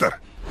in gister.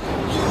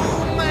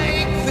 You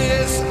make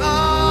this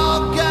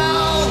all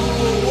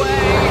go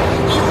away.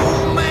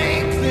 You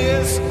make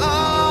this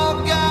all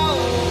go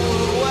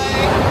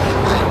away.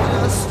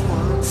 I just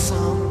want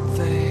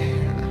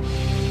something.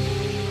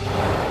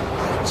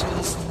 I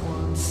just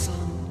want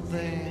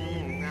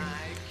something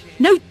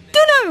I can...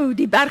 Nou,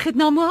 die berg het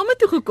na Mohammed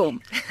toe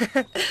gekom.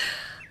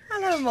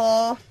 Hallo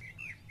ma.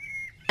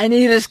 En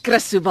hier is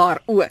Chris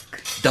souwaar ook.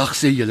 Dag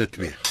sê julle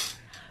twee.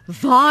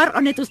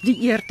 Waaraan het ons die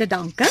eer te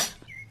danke?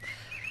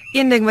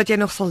 Een ding wat jy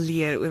nog sal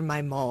leer oor my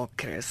ma,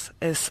 Chris,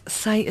 is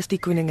sy is die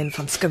koningin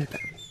van skimpe.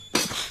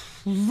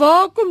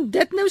 Waar kom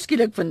dit nou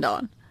skielik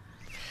vandaan?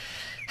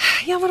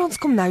 Ja, maar ons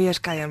kom nou eers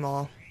kuier,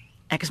 ma.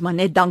 Ek is maar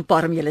net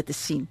dankbaar om julle te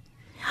sien.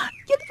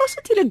 Julle was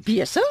natuurlik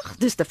besig,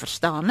 dis te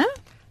verstaan, hè?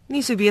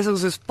 Nie so besig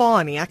soos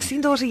pa nie. Ek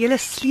sien daar's 'n hele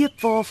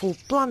sleepwa vol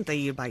plante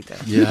hier buite.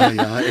 Ja,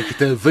 ek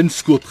het 'n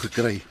windskoot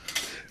gekry.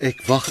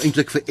 Ek wag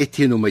eintlik vir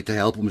Etienne om my te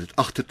help om dit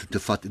agtertoe te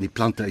vat en die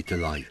plante uit te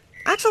laai.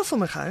 Ek sal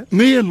sommer gou.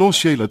 Nee,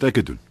 los jy, laat ek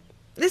dit doen.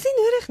 Dis nie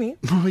nodig nie.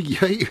 Maar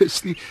jy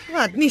is nie.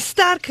 Wat, nie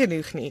sterk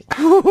genoeg nie.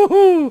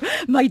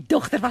 My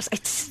dogter was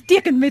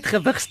uitstekend met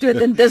gewigstoot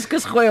en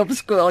diskus gooi op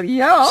skool.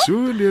 Ja.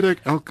 So leer ek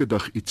elke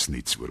dag iets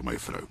nuuts oor my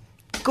vrou.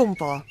 Kom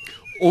pa.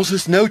 Ons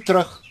is nou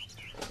terug.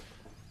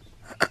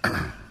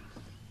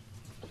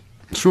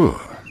 So,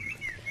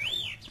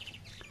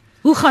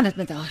 Hoe gaan dit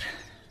met haar?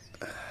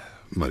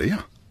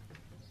 Maria.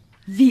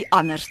 Wie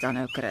anders dan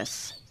nou,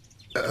 Chris?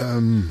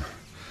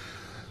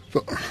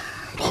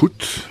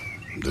 Goed.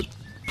 Dit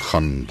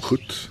gaan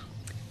goed.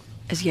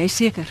 Is jy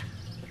seker?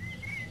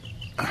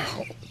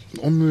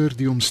 Onder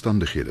die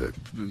omstandighede.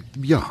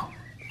 Ja.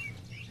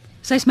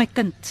 Sy's my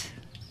kind,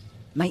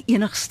 my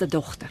enigste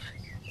dogter.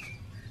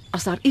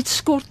 As daar iets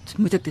skort,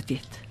 moet ek dit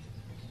weet.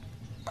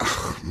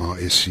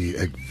 Maar Essie,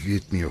 ek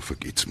weet nie of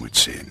ek iets moet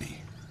sê nie.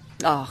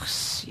 Ag,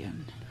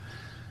 seun.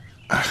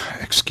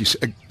 Ekskuus,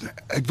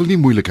 ek wil nie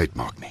moeilikheid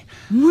maak nie.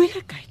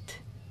 Moeilikheid.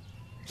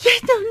 Jy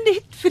het nou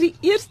net vir die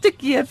eerste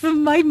keer vir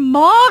my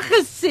ma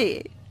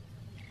gesê.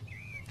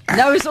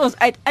 Nou is ons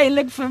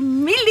uiteindelik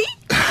familie.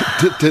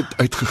 Dit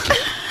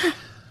uitgeglip.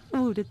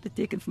 O, dit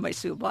beteken vir my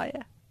so baie.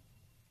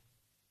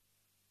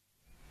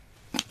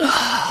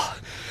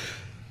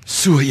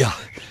 So ja.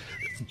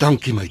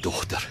 Dankie my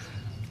dogter.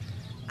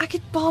 Ek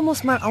het pa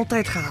mos maar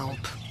altyd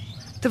gehelp.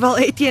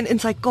 Terwyl Etienne in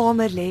sy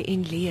kamer lê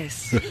en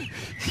lees.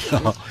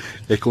 Ja,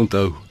 ek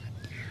onthou.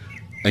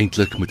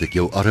 Eintlik moet ek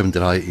jou arm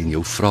draai en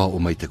jou vra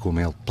om my te kom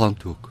help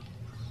plant ook.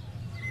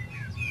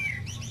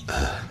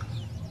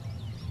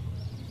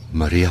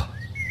 Maria,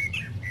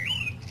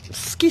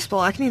 Skus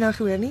pa, ek nie nou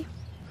gehoor nie.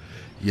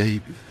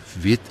 jy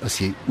weet as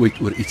jy ooit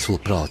oor iets wil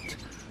praat,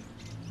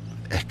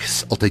 ek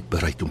is altyd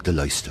bereid om te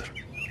luister.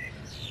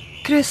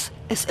 Chris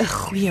is 'n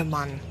goeie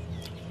man.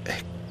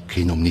 Ek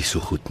ken hom nie so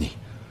goed nie,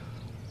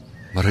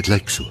 maar dit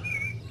lyk so.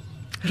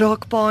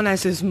 Raak pa nou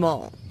soos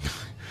ma.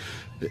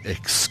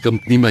 Ek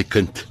skimp nie my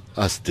kind,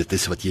 as dit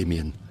is wat jy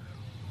meen.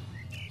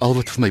 Al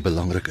wat vir my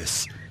belangrik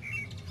is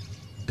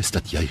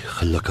dat jy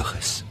gelukkig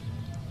is.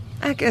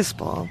 Ek is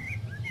pa.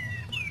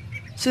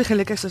 So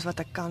gelukkig soos wat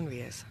ek kan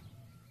wees.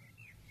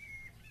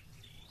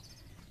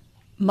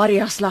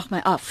 Maria slag my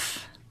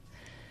af.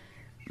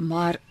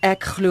 Maar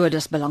ek glo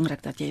dis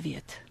belangrik dat jy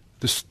weet.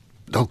 Dis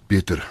dalk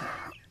beter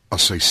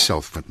as sy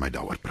self met my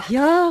daaroor praat.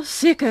 Ja,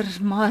 seker,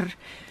 maar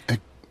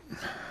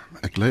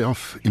Ek lei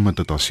af iemand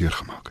het haar seer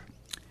gemaak.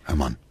 'n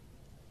Man.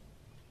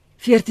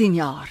 14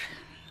 jaar.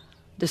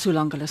 Dis hoe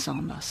lank hulle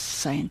saam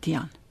was, sy en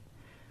Tian.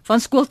 Van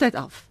skooltyd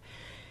af.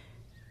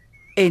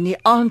 En die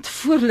aand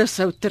voor hulle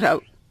sou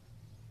trou.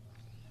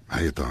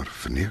 Hy het haar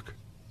verneek.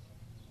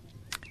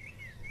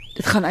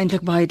 Dit gaan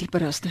eintlik baie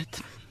dieper as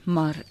dit,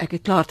 maar ek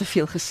het klaar te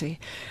veel gesê.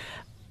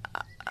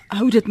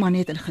 Hou dit maar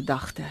net in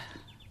gedagte.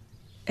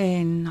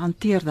 En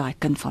hanteer daai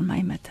kind van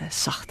my met 'n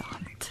sagte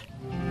hand.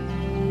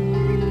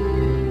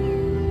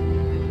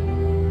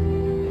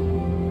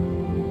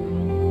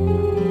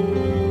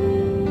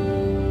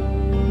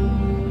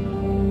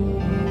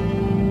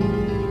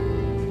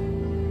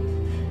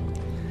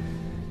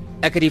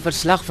 Ek het die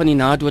verslag van die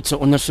nadoodse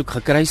ondersoek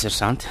gekry,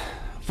 sergeant.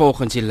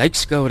 Volgens die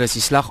lijkskouer is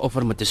die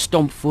slagoffer met 'n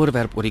stomp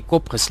voorwerp oor die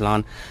kop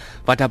geslaan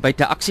wat haar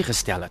buite aksie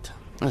gestel het.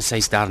 Sy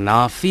is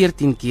daarna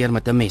 14 keer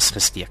met 'n mes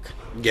gesteek.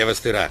 Jy was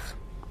toe reg.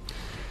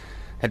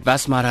 Dit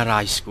was maar 'n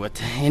raaiskoot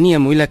en nie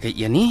 'n moeilike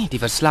een nie. Die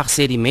verslag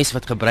sê die mes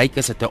wat gebruik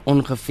is het 'n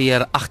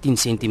ongeveer 18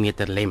 cm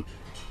lem.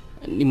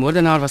 Die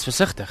moordenaar was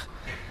versigtig.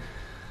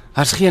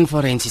 Daar's geen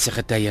forensiese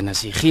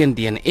getuienis nie, geen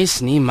DNS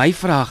nie. My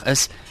vraag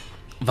is,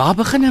 waar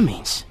begin 'n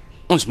mens?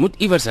 Ons moet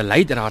iewers 'n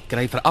leidraad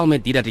kry, veral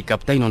met dit dat die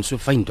kaptein ons so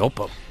fyn dop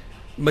hou.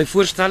 My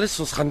voorstel is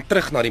ons gaan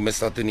terug na die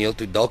misdaadtoneel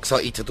toe. Dalk sal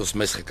iets wat ons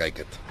misgekyk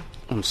het.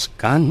 Ons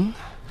kan.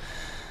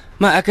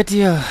 Maar ek het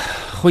nie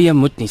goeie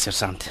moed nie,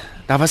 sergeant.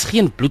 Daar was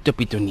geen bloed op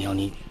die toneel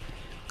nie.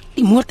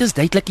 Die moord is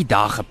duidelik nie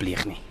daar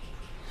gepleeg nie.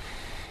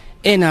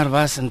 En daar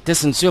was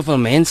intussen soveel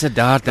mense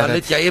daar dat Dan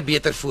het jy 'n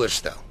beter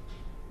voorstel.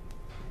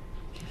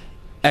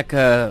 ek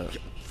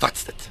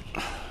Wat's dit?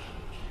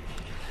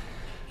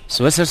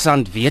 soos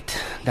sergeant weet,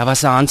 daar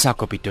was 'n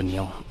handsak op die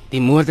toneel.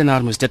 Die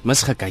moordenaar moes dit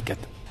misgekyk het.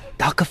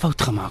 Dalk 'n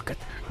fout gemaak het.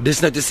 Dis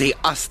nou te sê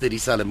as dit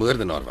dieselfde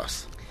moordenaar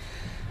was.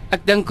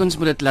 Ek dink ons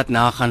moet dit laat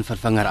nagaan vir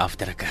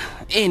vingerafdrukke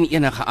en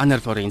enige ander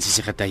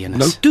forensiese getuienis.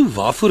 Nou toe,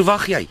 waarvoor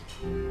wag jy?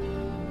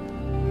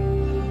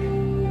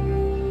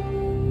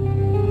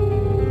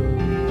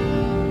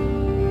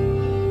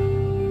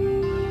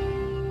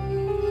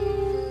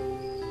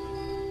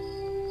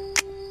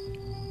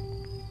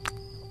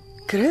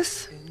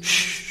 Chris,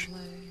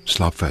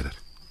 Slaap verder.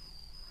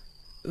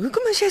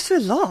 hoekom is jy so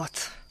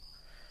laat?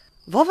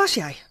 Waar was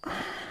jy?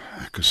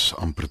 Ek is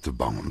amper te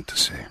bang om te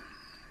sê.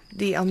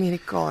 Die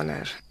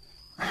Amerikaner.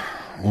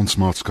 Ons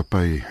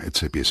maatskappy het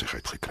sy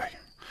besigheid gekry.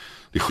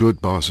 Die groot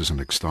basis in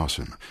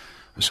ekstase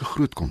is 'n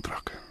groot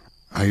kontrak.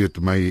 Hy het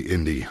my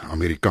en die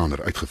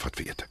Amerikaner uitgevat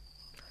vir ete.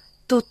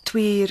 Tot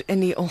 2:00 in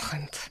die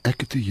oggend.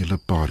 Ek het 'n hele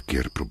paar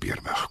keer probeer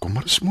wegkom,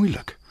 maar dit is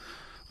moeilik.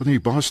 Wanneer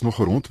die baas nog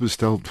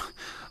rondbestel,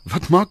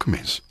 wat maak 'n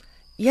mens?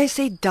 Jy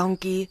sê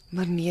dankie,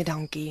 maar nee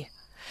dankie.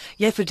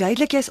 Jy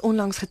verduidelik jy's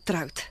onlangs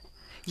getroud.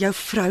 Jou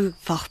vrou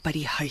wag by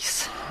die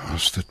huis.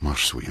 As dit maar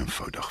so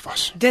eenvoudig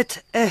was.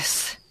 Dit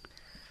is.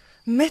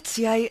 Mits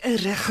jy 'n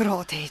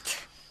ruggraat het.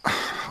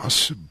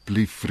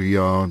 Asseblief,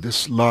 Ria,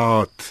 dis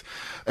laat.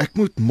 Ek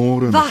moet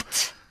môre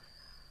Wat?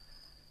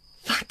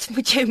 Wat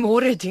moet jy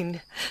môre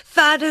doen?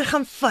 Verder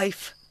gaan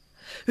 5.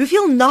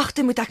 Hoeveel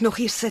nagte moet ek nog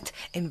hier sit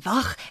en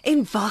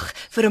wag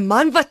vir 'n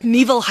man wat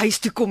nie wil huis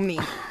toe kom nie?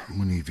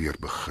 Moenie weer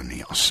begin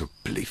nie,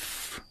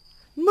 asseblief.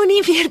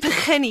 Moenie weer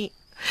begin nie.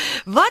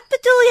 Wat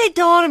bedoel jy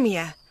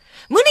daarmee?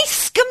 Moenie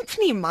skimp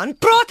nie, man.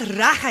 Praat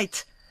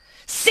reguit.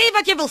 Sê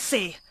wat jy wil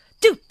sê.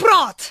 Toe,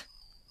 praat.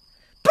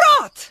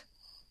 Praat.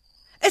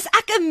 Is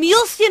ek 'n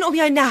meelsteen om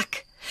jou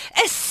nek?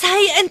 Is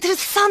sy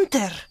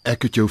interessanter?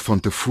 Ek het jou van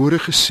tevore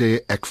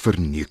gesê ek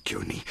verneek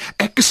jou nie.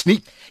 Ek is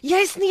nie.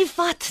 Jy's nie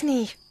wat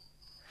nie.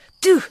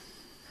 Toe,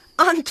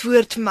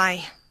 antwoord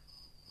my.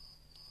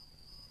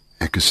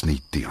 Ek is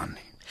nie Tian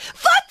nie.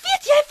 Wat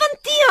weet jy van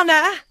Tian,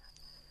 hè?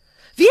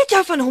 Wie het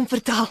jou van hom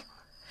vertel?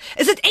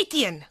 Is dit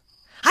Etienne?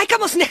 Hy kan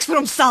mos niks vir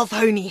homself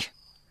hou nie.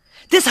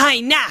 Dis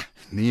hy, né?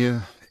 Nee,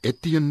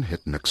 Etienne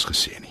het niks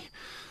gesê nie.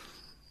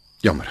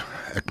 Jammer,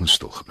 ek moes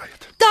stil gebly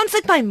het. Dan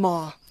sit my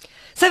ma.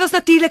 Sy was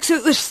natuurlik so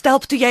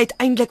oorstelp toe jy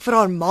uiteindelik vir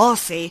haar ma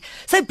sê.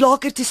 Sy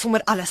blaker toe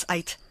sommer alles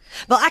uit.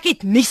 Wel, ek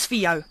het nuus vir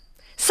jou.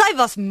 Sy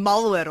was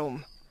mal oor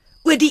hom.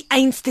 Oor die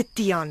einste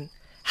Tian.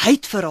 Hy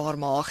het vir haar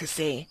ma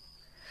gesê.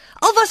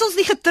 Al was ons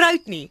nie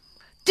getroud nie.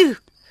 Toe,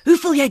 hoe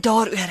voel jy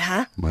daaroor,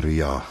 hè?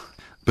 Maria,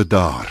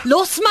 bedaar.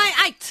 Los my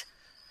uit.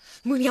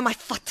 Moenie my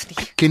vat nie.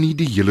 Ek ken nie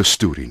die hele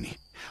storie nie,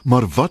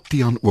 maar wat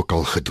Tian ook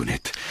al gedoen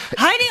het.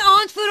 Hy het die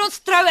aand voor ons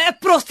troue 'n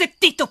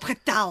prostituut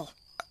opgetel.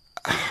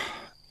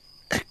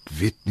 Ek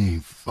weet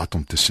nie wat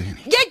om te sê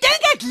nie. Jy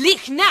dink ek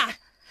lieg, né?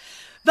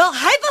 Wel,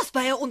 hy was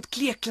by 'n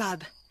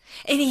ontkleedklub.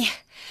 En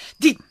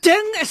die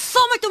ding is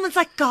saam met hom in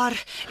sy kar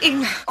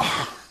en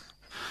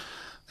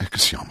Ek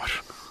is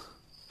jammer.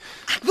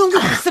 ek wil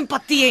nie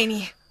simpatie hê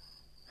nie.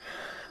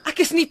 Ek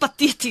is nie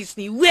pateties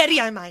nie, hoor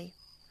jy my?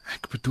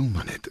 Ek bedoel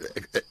maar net,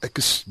 ek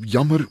is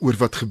jammer oor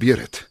wat gebeur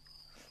het.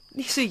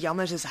 Nie so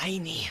jammer soos hy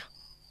nie.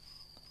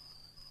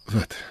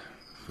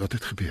 Wat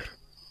het gebeur?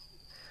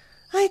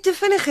 Hy het te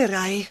vinnig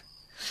gery.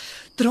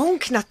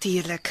 Dronk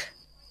natuurlik.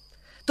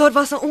 Daar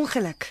was 'n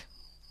ongeluk.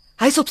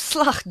 Hy's op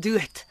slag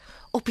dood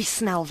op die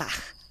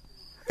snelweg.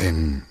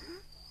 En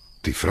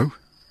die vrou?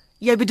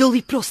 Jy bedoel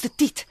die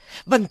prostituut,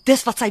 want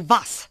dis wat sy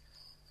was.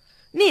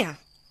 Nee,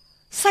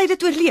 sy het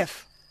dit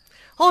oorleef.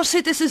 Haar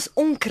sit is soos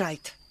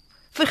onkruid.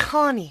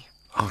 Vergaan nie.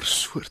 Haar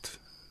soort.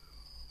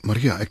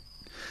 Maria,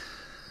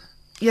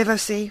 Jy wou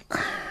sê,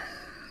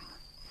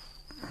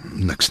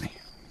 niks nie.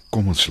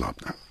 Kom ons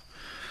slaap nou.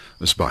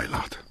 Dis baie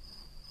laat.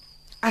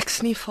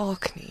 ek's nie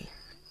vaak nie.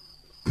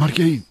 Maar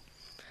jy,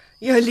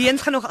 Jou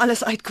leuns gaan nog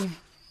alles uitkom.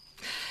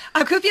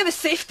 Ek hoop jy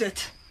besef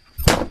dit.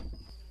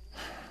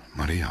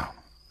 Maria,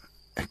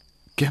 ek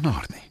ken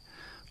haar nie.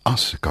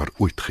 As ek haar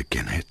ooit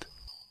geken het.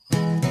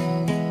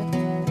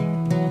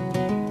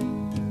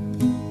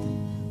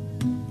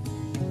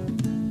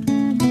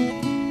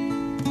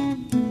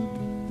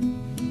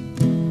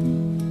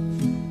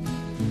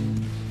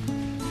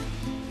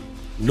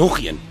 Nog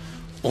een.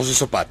 Ons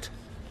is op pad.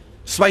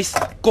 Swys,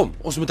 kom,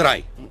 ons moet ry.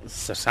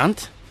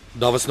 Sergeant,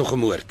 Daar was nog 'n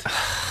moord.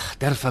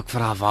 durf ek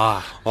vra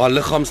waar? Haar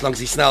liggaams langs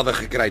die snelweg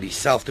gekry,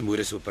 dieselfde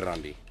modus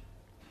operandi.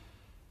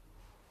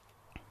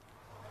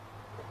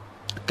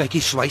 Kyk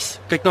hier, Swys,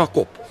 kyk na haar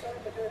kop.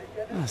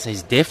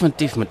 Sy's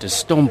definitief met 'n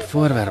stomp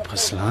voorwerp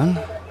geslaan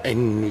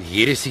En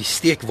hier is die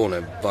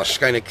steekwonde,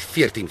 waarskynlik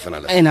 14 van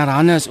hulle. en haar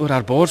hande is oor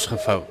haar bors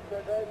gevou.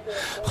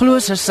 Glo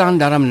sergeant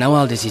daarom nou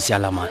al dis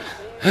dieselfde man.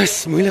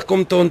 Dis moeilik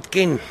om te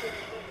ontken.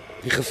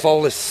 Die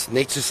geval is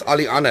net soos al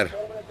die ander.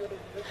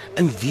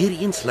 En weer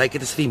eens lyk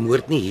dit asof die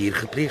moord nie hier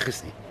gepleeg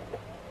is nie.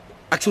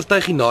 Ek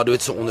oortuig die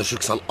nadoodse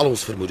ondersoek sal al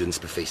ons vermoedens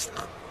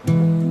bevestig.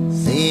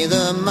 See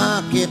the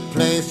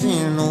marketplace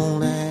in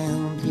old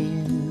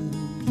Algiers.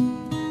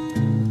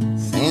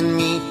 Send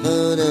me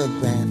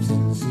photographs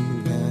and souvenirs.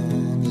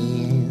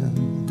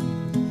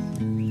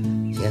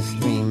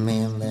 Just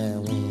remember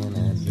when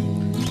I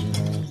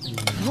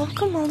dreamed. Waar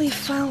kom al die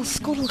vuil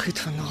skottelgoed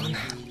vandaan?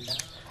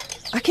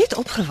 Ek het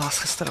opgewas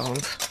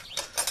gisterand.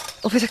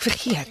 Of het ek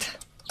vergeet?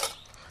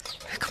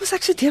 Kom as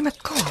ek so deur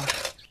mekaar.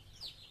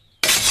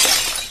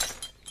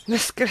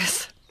 Dis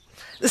Chris.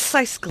 Dis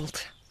sy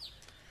skuld.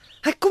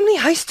 Hy kom nie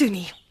huis toe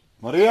nie.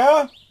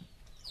 Maria?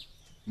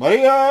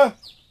 Maria?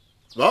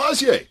 Waar is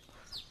jy?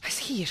 Hy's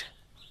hier.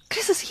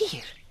 Chris is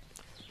hier.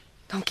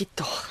 Dankie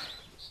tog.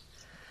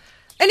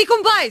 En die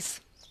kombuis.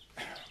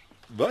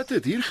 Wat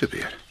het hier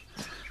gebeur?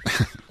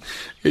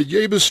 Het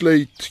jy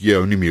besluit jy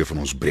hou nie meer van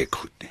ons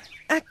breekgoed nie?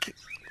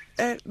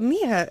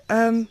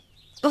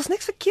 Daar's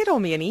niks verkeerd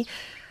daarmee nie.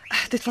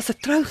 Dit was 'n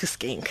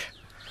trougeskenk.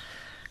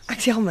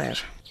 Ek's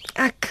jammer.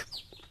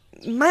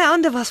 My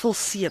hande was vol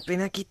seep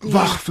en ek het nie...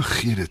 Wag,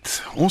 vergeet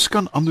dit. Ons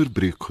kan ander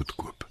breekgoed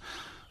koop.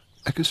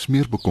 Ek is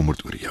meer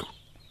bekommerd oor jou.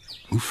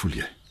 Hoe voel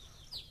jy?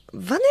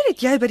 Wanneer het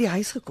jy by die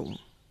huis gekom?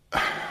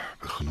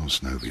 Begin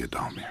ons nou weer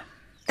daarmee.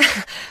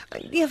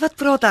 Nee, wat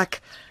praat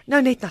ek?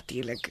 Nou net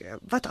natuurlik.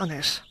 Wat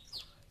anders?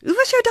 Hoe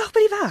was jou dag by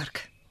die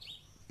werk?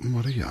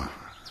 Maria,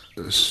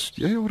 is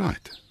jy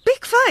alright?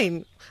 Big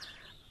fyn.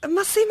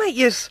 Maar sê my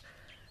eers,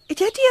 het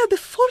jy nie jou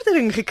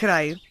bevordering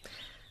gekry?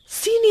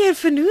 Senior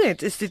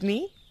vernoot, is dit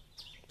nie?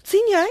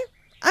 Sien jy?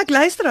 Ek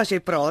luister as jy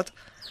praat,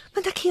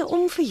 want ek gee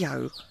om vir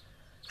jou.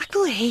 Ek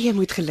wil hê jy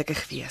moet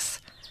gelukkig wees.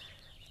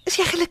 Is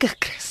jy gelukkig,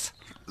 Chris?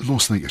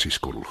 Los nou eers die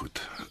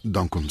skorrelgoed,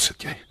 dan kom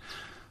sit jy.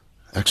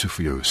 Ek sou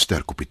vir jou 'n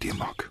sterk koppie tee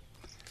maak.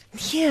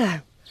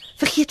 Nee,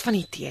 vergeet van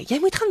die tee. Jy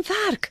moet gaan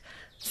werk.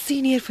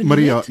 Senior vernoot.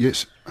 Maria,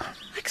 jy's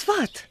Ek's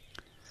wat?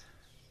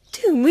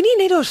 Toe, moenie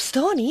net daar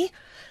staan nie.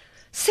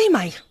 Sê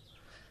my,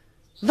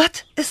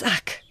 wat is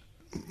ek?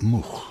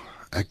 moeg.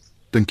 Ek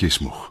dink jy's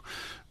moeg.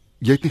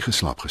 Jy het nie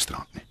geslaap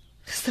gisteraand nie.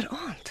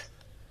 Gisteraand?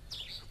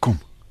 Kom.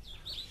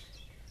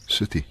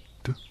 Sit hier,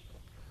 toe.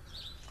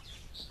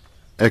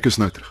 Ek is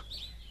nou terug.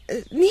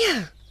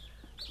 Nee.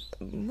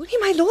 Moenie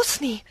my los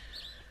nie.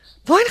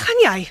 Waarheen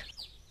gaan jy?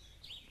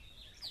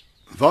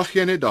 Wag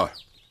jy net daar.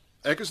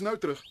 Ek is nou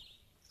terug.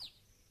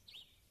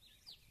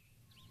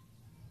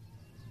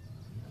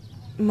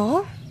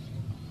 Ma?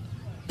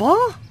 Pa?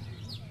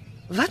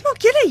 Wat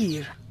maak julle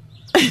hier?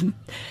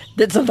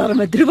 Dit sal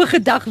darem 'n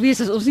droewige dag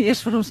wees as ons nie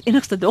eers vir ons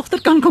enigste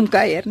dogter kan kom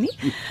kuier nie.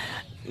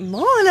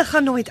 Ma, hulle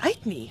gaan nooit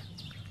uit nie.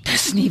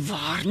 Dis nie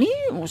waar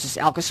nie. Ons is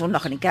elke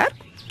Sondag in die kerk.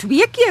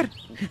 2 keer.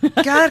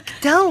 Kerk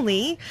tel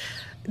nie.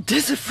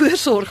 Dis 'n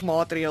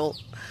voorsorgmaatreël.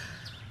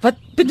 Wat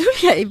bedoel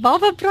jy?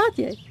 Waarvan praat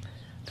jy?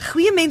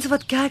 Goeie mense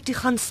wat kerk toe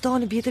gaan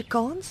staan 'n beter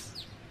kans?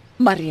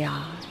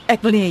 Maria,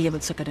 ek wil nie hê jy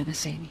moet sulke dinge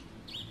sê nie.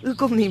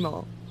 Hoekom nie,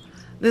 ma?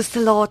 Dis te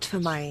laat vir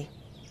my.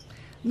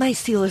 My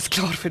siel is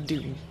klaar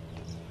verdoem.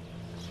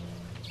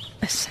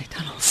 Is sy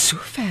dan al so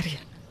ver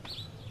heen?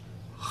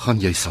 Gaan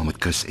jy saam met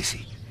Chris,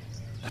 Essie?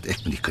 Dat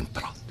ek met die kind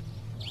praat.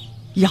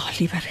 Ja,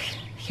 liewer.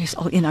 Jy's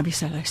al een na wie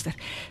sy luister.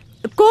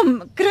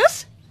 Kom,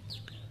 Chris.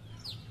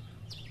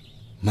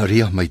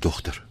 Maria, my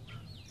dogter.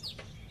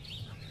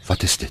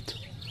 Wat is dit?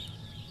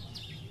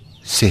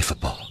 Sê vir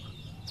pa.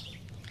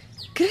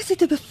 Chris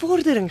het 'n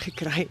bevordering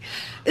gekry.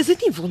 Is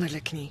dit nie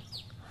wonderlik nie?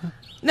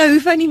 Nou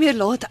hoef hy nie meer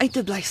laat uit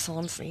te bly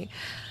saans nie.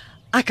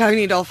 Ek hou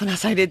nie daarvan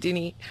as hy dit doen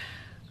nie.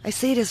 Hy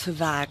sê dis vir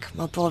werk,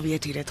 maar pa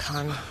weet hoe dit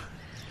gaan.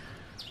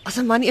 As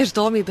 'n man eers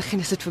daarmee begin,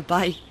 is dit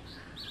verby.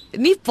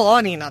 Nie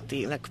pa nie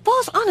natuurlik.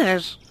 Pa's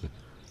anders.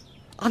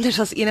 Anders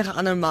as enige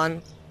ander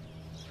man.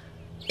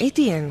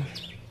 Etienne,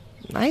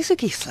 hy is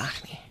ook nie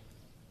sleg nie.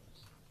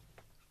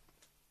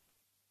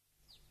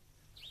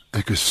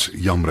 Ek is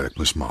jammer ek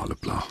moes male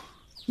pla.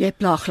 Jy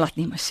pla glad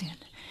nie, my seun.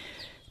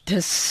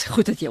 Dis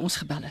goed dat jy ons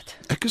gebel het.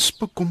 Ek is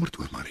bekommerd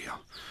oor Maria.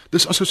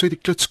 Dis asof sy die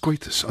klits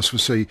kwyt is,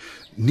 asof sy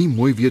nie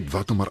mooi weet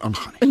wat om haar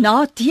aangaan nie.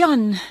 Na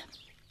Tian,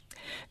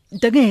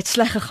 dinge het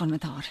sleg gegaan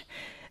met haar.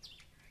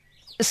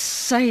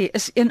 Sy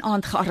is een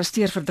aand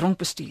gearresteer vir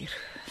dronkbestuur,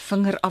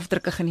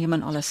 vingerafdrukke geneem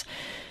en alles.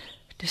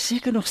 Dis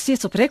seker nog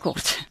steeds op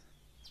rekord.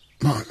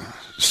 Maar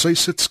sy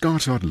sit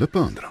skaars haar lippe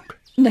aan drank.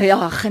 Nou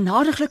ja,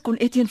 genadiglik kon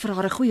Etienne vir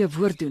haar 'n goeie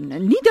woord doen.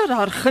 En nie dat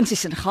haar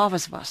gunsies en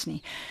gawes was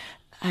nie.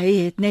 Hy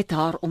het net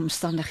haar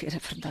omstandighede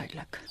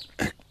verduidelik.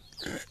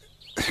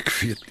 Ek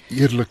weet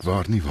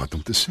eerlikwaar nie wat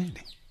om te sê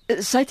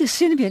nie. Sy het 'n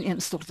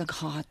senuweeinstorting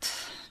gehad.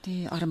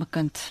 Die arme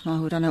kind, maar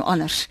hoe dan nou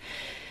anders?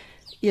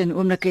 Een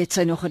oomblik het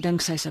sy nog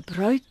gedink sy's 'n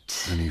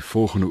bruid. In die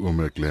volgende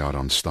oomblik lê haar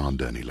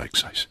aanstaande in die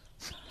lijkshuis.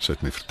 Sy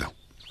het my vertel.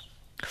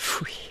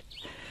 Foei.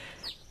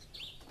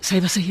 Sy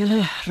was 'n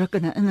hele ruk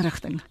in 'n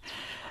inrigting.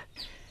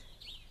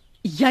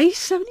 Jy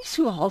sou nie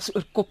so hals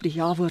oor kop die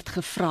ja-woord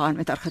gevra en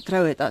met haar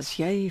getrou het as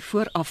jy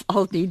vooraf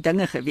al die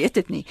dinge geweet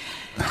het nie.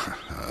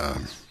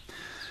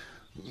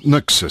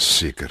 Niks is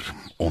seker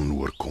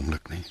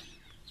onoorkomlik nie.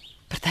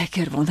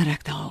 Partykeer wonder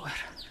ek daaroor.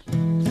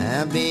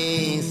 I've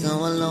been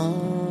so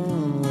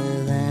alone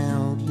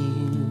without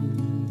you.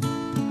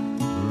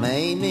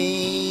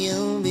 Maybe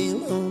you'll be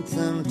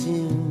lonesome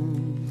too.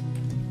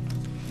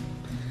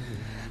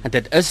 En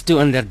dit is toe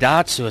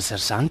inderdaad so,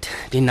 sergeant.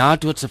 Die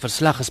nadoodse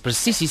verslag is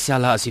presies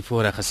dieselfde as die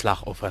vorige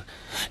slagoffer.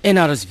 En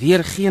daar is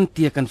weer geen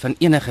teken van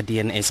enige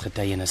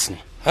DNS-getuienis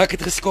nie. Ek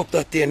het geskop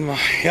daarteen,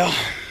 maar ja.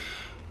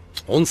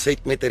 Ons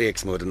het met 'n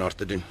reeksmoordenaar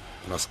te doen.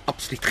 En daar's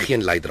absoluut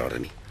geen leidrade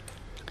nie.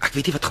 Ek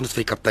weet nie wat gaan ons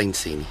vir die kaptein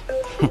sê nie.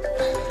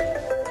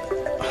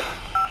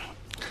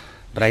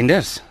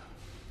 Breinders.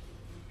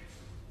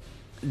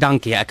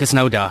 Dankie, ek is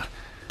nou daar.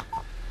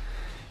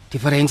 Die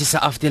forensiese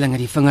afdeling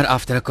het die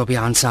vingerafdruk op die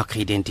handsak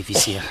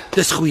geïdentifiseer.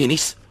 Dis goeie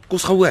nuus. Kom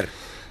ons gaan hoor.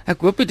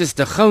 Ek hoop dit is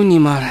te gou nie,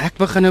 maar ek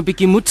begin nou 'n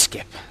bietjie moed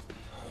skep.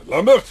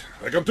 Lambert,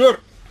 ek kantoor.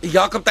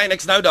 Ja, kaptein,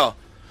 ek's nou daar.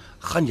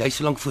 Gaan jy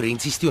so lank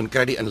forensies toe en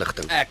kry die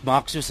inligting? Ek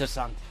maak so,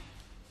 sergeant.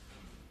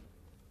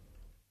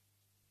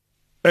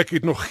 Ek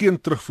het nog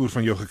geen terugvoer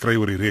van jou gekry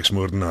oor die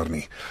reeksmoordenaar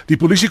nie. Die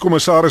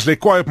polisiekommissaris lê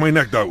kwaai op my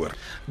nek daaroor.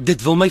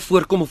 Dit wil my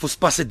voorkom of ons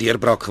pas 'n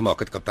deurbraak gemaak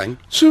het, kaptein.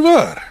 So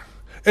waar.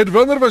 En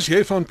wanneer was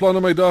jy van plan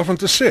om my daarvan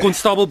te sê?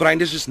 Konstabel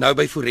Breinders is nou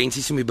by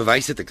forensies om die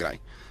bewyse te kry.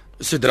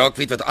 Sodra ek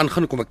weet wat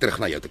aangaan, kom ek terug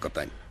na jou toe,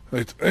 kaptein.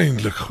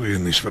 Uiteindelik goeie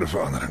nuus vir 'n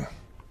verandering.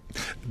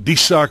 Die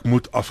saak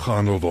moet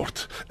afgehandel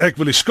word. Ek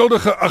wil die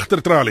skuldige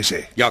agter tralies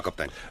hê. Ja,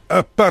 kaptein.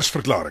 'n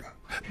Persverklaring.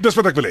 Dis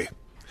wat ek wil hê.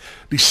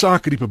 Die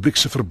saak het die publiek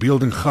se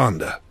verbeelding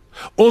gaande.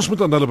 Ons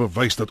moet aan hulle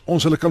bewys dat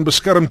ons hulle kan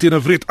beskerm teen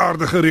 'n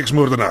wreedaardige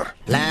reeksmoordenaar.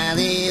 Fly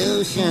the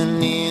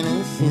ocean in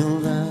a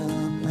silver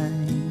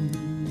plane.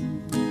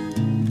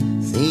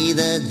 See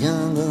the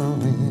jungle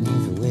when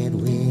it's wet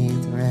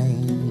with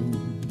rain.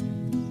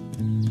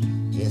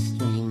 Just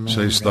dream.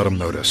 Sy is darm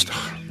nou rustig.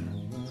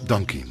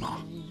 Dankie, ma.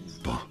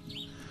 Pa.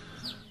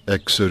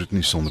 Ek sou dit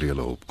nie sonder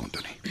julle hulp kon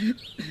doen nie.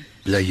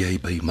 Bly jy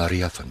by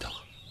Maria vandag?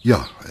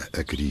 Ja,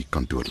 ek het die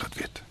kantoor laat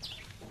weet.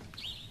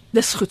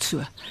 Dis goed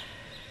so.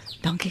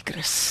 Dankie,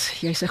 Chris.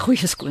 Jy's 'n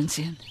goeie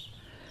skoonseun.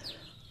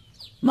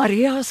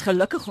 Maria is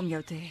gelukkig om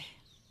jou te hê.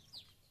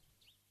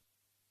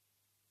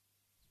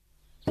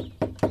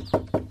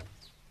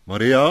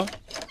 Maria,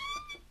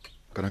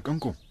 kan ek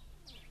aankom?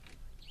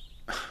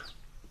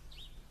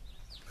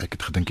 Ek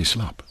het gedink jy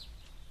slaap.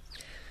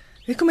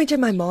 Hoekom het jy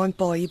my ma en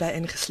pa hierby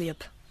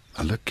ingesleep?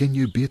 Hulle ken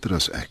jou beter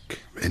as ek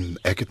en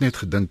ek het net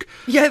gedink,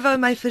 Jy wou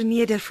my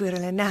verneder voor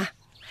hulle, né?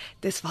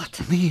 Dis wat.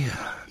 nee,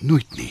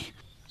 nooit nie.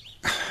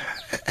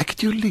 Ek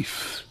het jou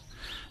lief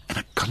en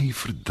ek kan nie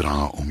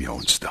verdra om jou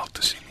ontstel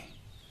te sien nie.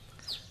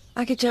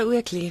 Ek het jou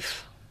ook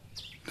lief.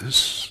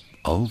 Dis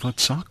al wat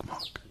saak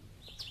maak.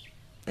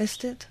 Is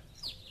dit?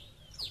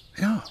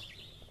 Ja,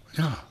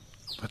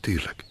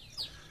 natuurlik.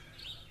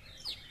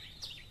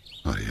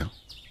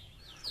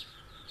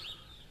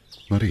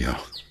 Maria,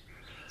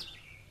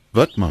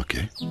 wat maak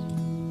jy?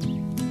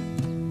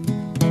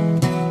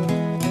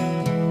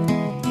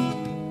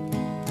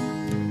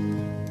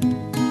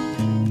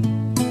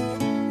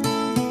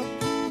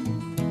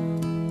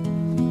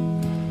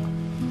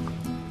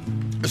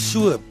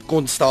 So,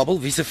 konstabel,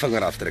 wie se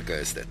vingerafdrukke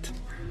is dit?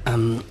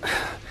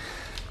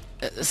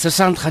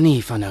 Sergeant gaan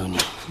nie van hou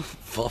nie.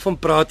 Waarvan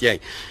praat jy?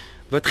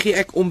 Wat gee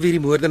ek om wie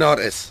die moordenaar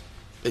is?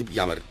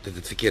 Jammer, dit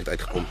het verkeerd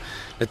uitgekom.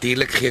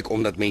 Natuurlik gee ek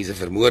om dat mense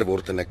vermoor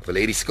word en ek wil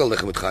hê die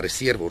skuldige moet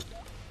gearresteer word.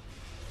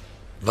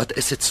 Wat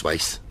is dit,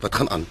 Swys? Wat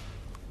gaan aan?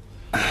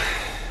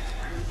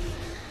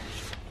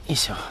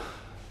 Iso.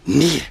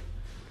 Nee,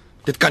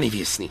 dit kan nie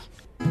wees nie.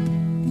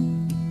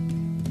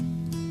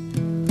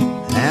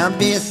 I'll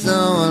be so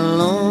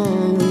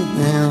alone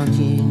without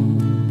you.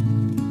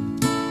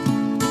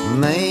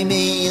 Maybe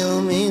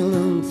you'll be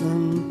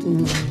lonesome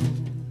too.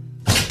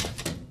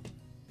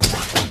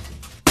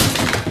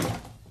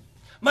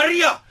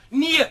 Maria,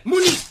 nee,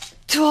 moenie.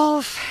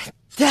 12,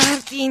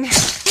 13,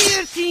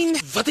 14.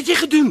 Wat het jy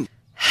gedoen?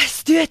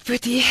 Hy's dood,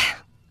 Boetie.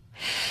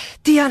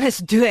 Tian is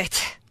dood.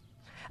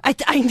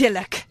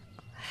 Uiteindelik.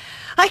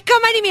 Hy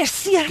kan my nie meer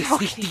seer Dis maak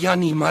nie nie.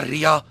 Tiani,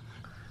 Maria.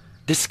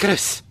 Dis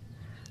Chris.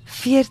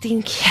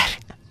 14 keer.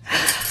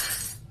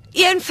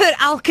 Een vir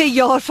elke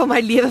jaar van my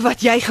lewe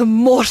wat jy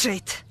gemors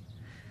het.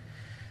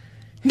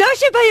 Nou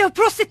is jy by jou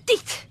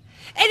prostituut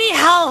in die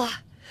hel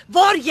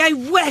waar jy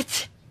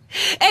hoort.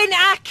 En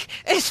ek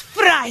is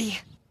vry.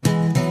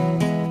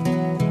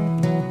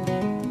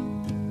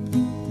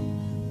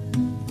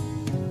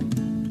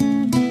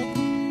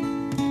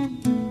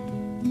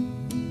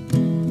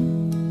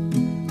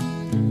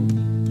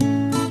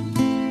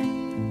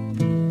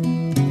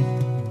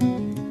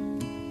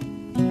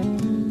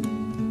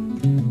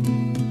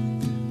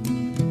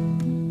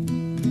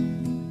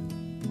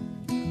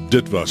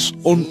 Dit was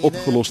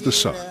Onopgeloste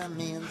Saak.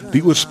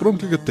 Die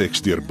oorspronklike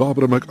teks deur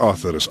Barbara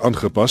MacArthur is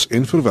aangepas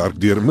en verwerk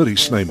deur Marie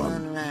Snyman.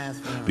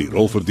 Die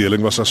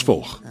rolverdeling was as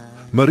volg: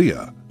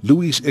 Maria,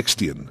 Louise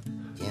Eksteen;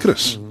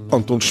 Chris,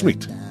 Anton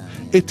Schmidt;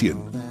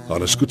 Etienne,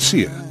 Hannes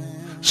Kutse;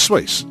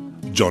 Swys,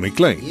 Johnny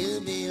Klein;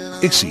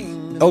 Essie,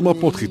 Elma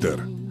Potgieter;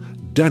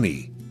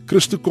 Danny,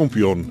 Christo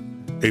Kompion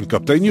en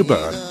Kaptein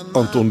Joubert,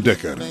 Anton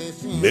Dekker.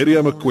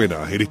 Miriam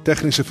McQuena het die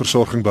tegniese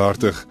versorging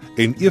behartig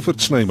en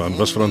Evert Snyman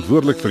was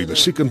verantwoordelik vir die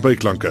musiek en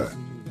byklanke.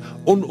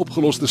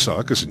 Onopgeloste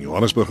Saak is in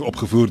Johannesburg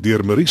opgevoer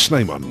deur Marie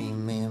Snyman.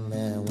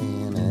 Remember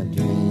when I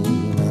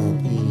dream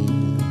of you.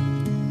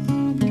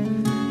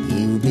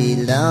 You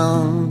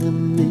belong to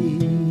me.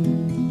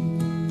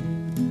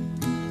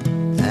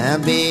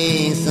 I'd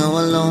be so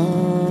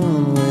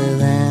alone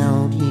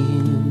without you.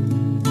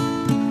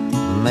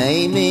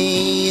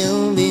 Maybe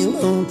you'll be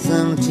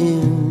lonesome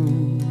too.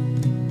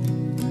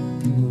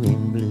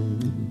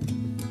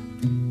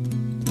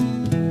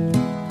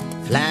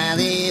 Fly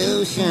the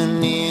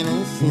ocean in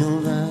a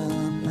silver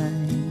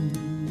plane.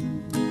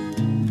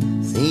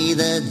 See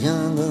the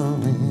jungle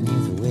when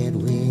it's wet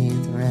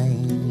with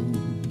rain.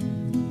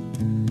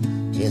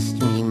 Just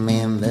dream.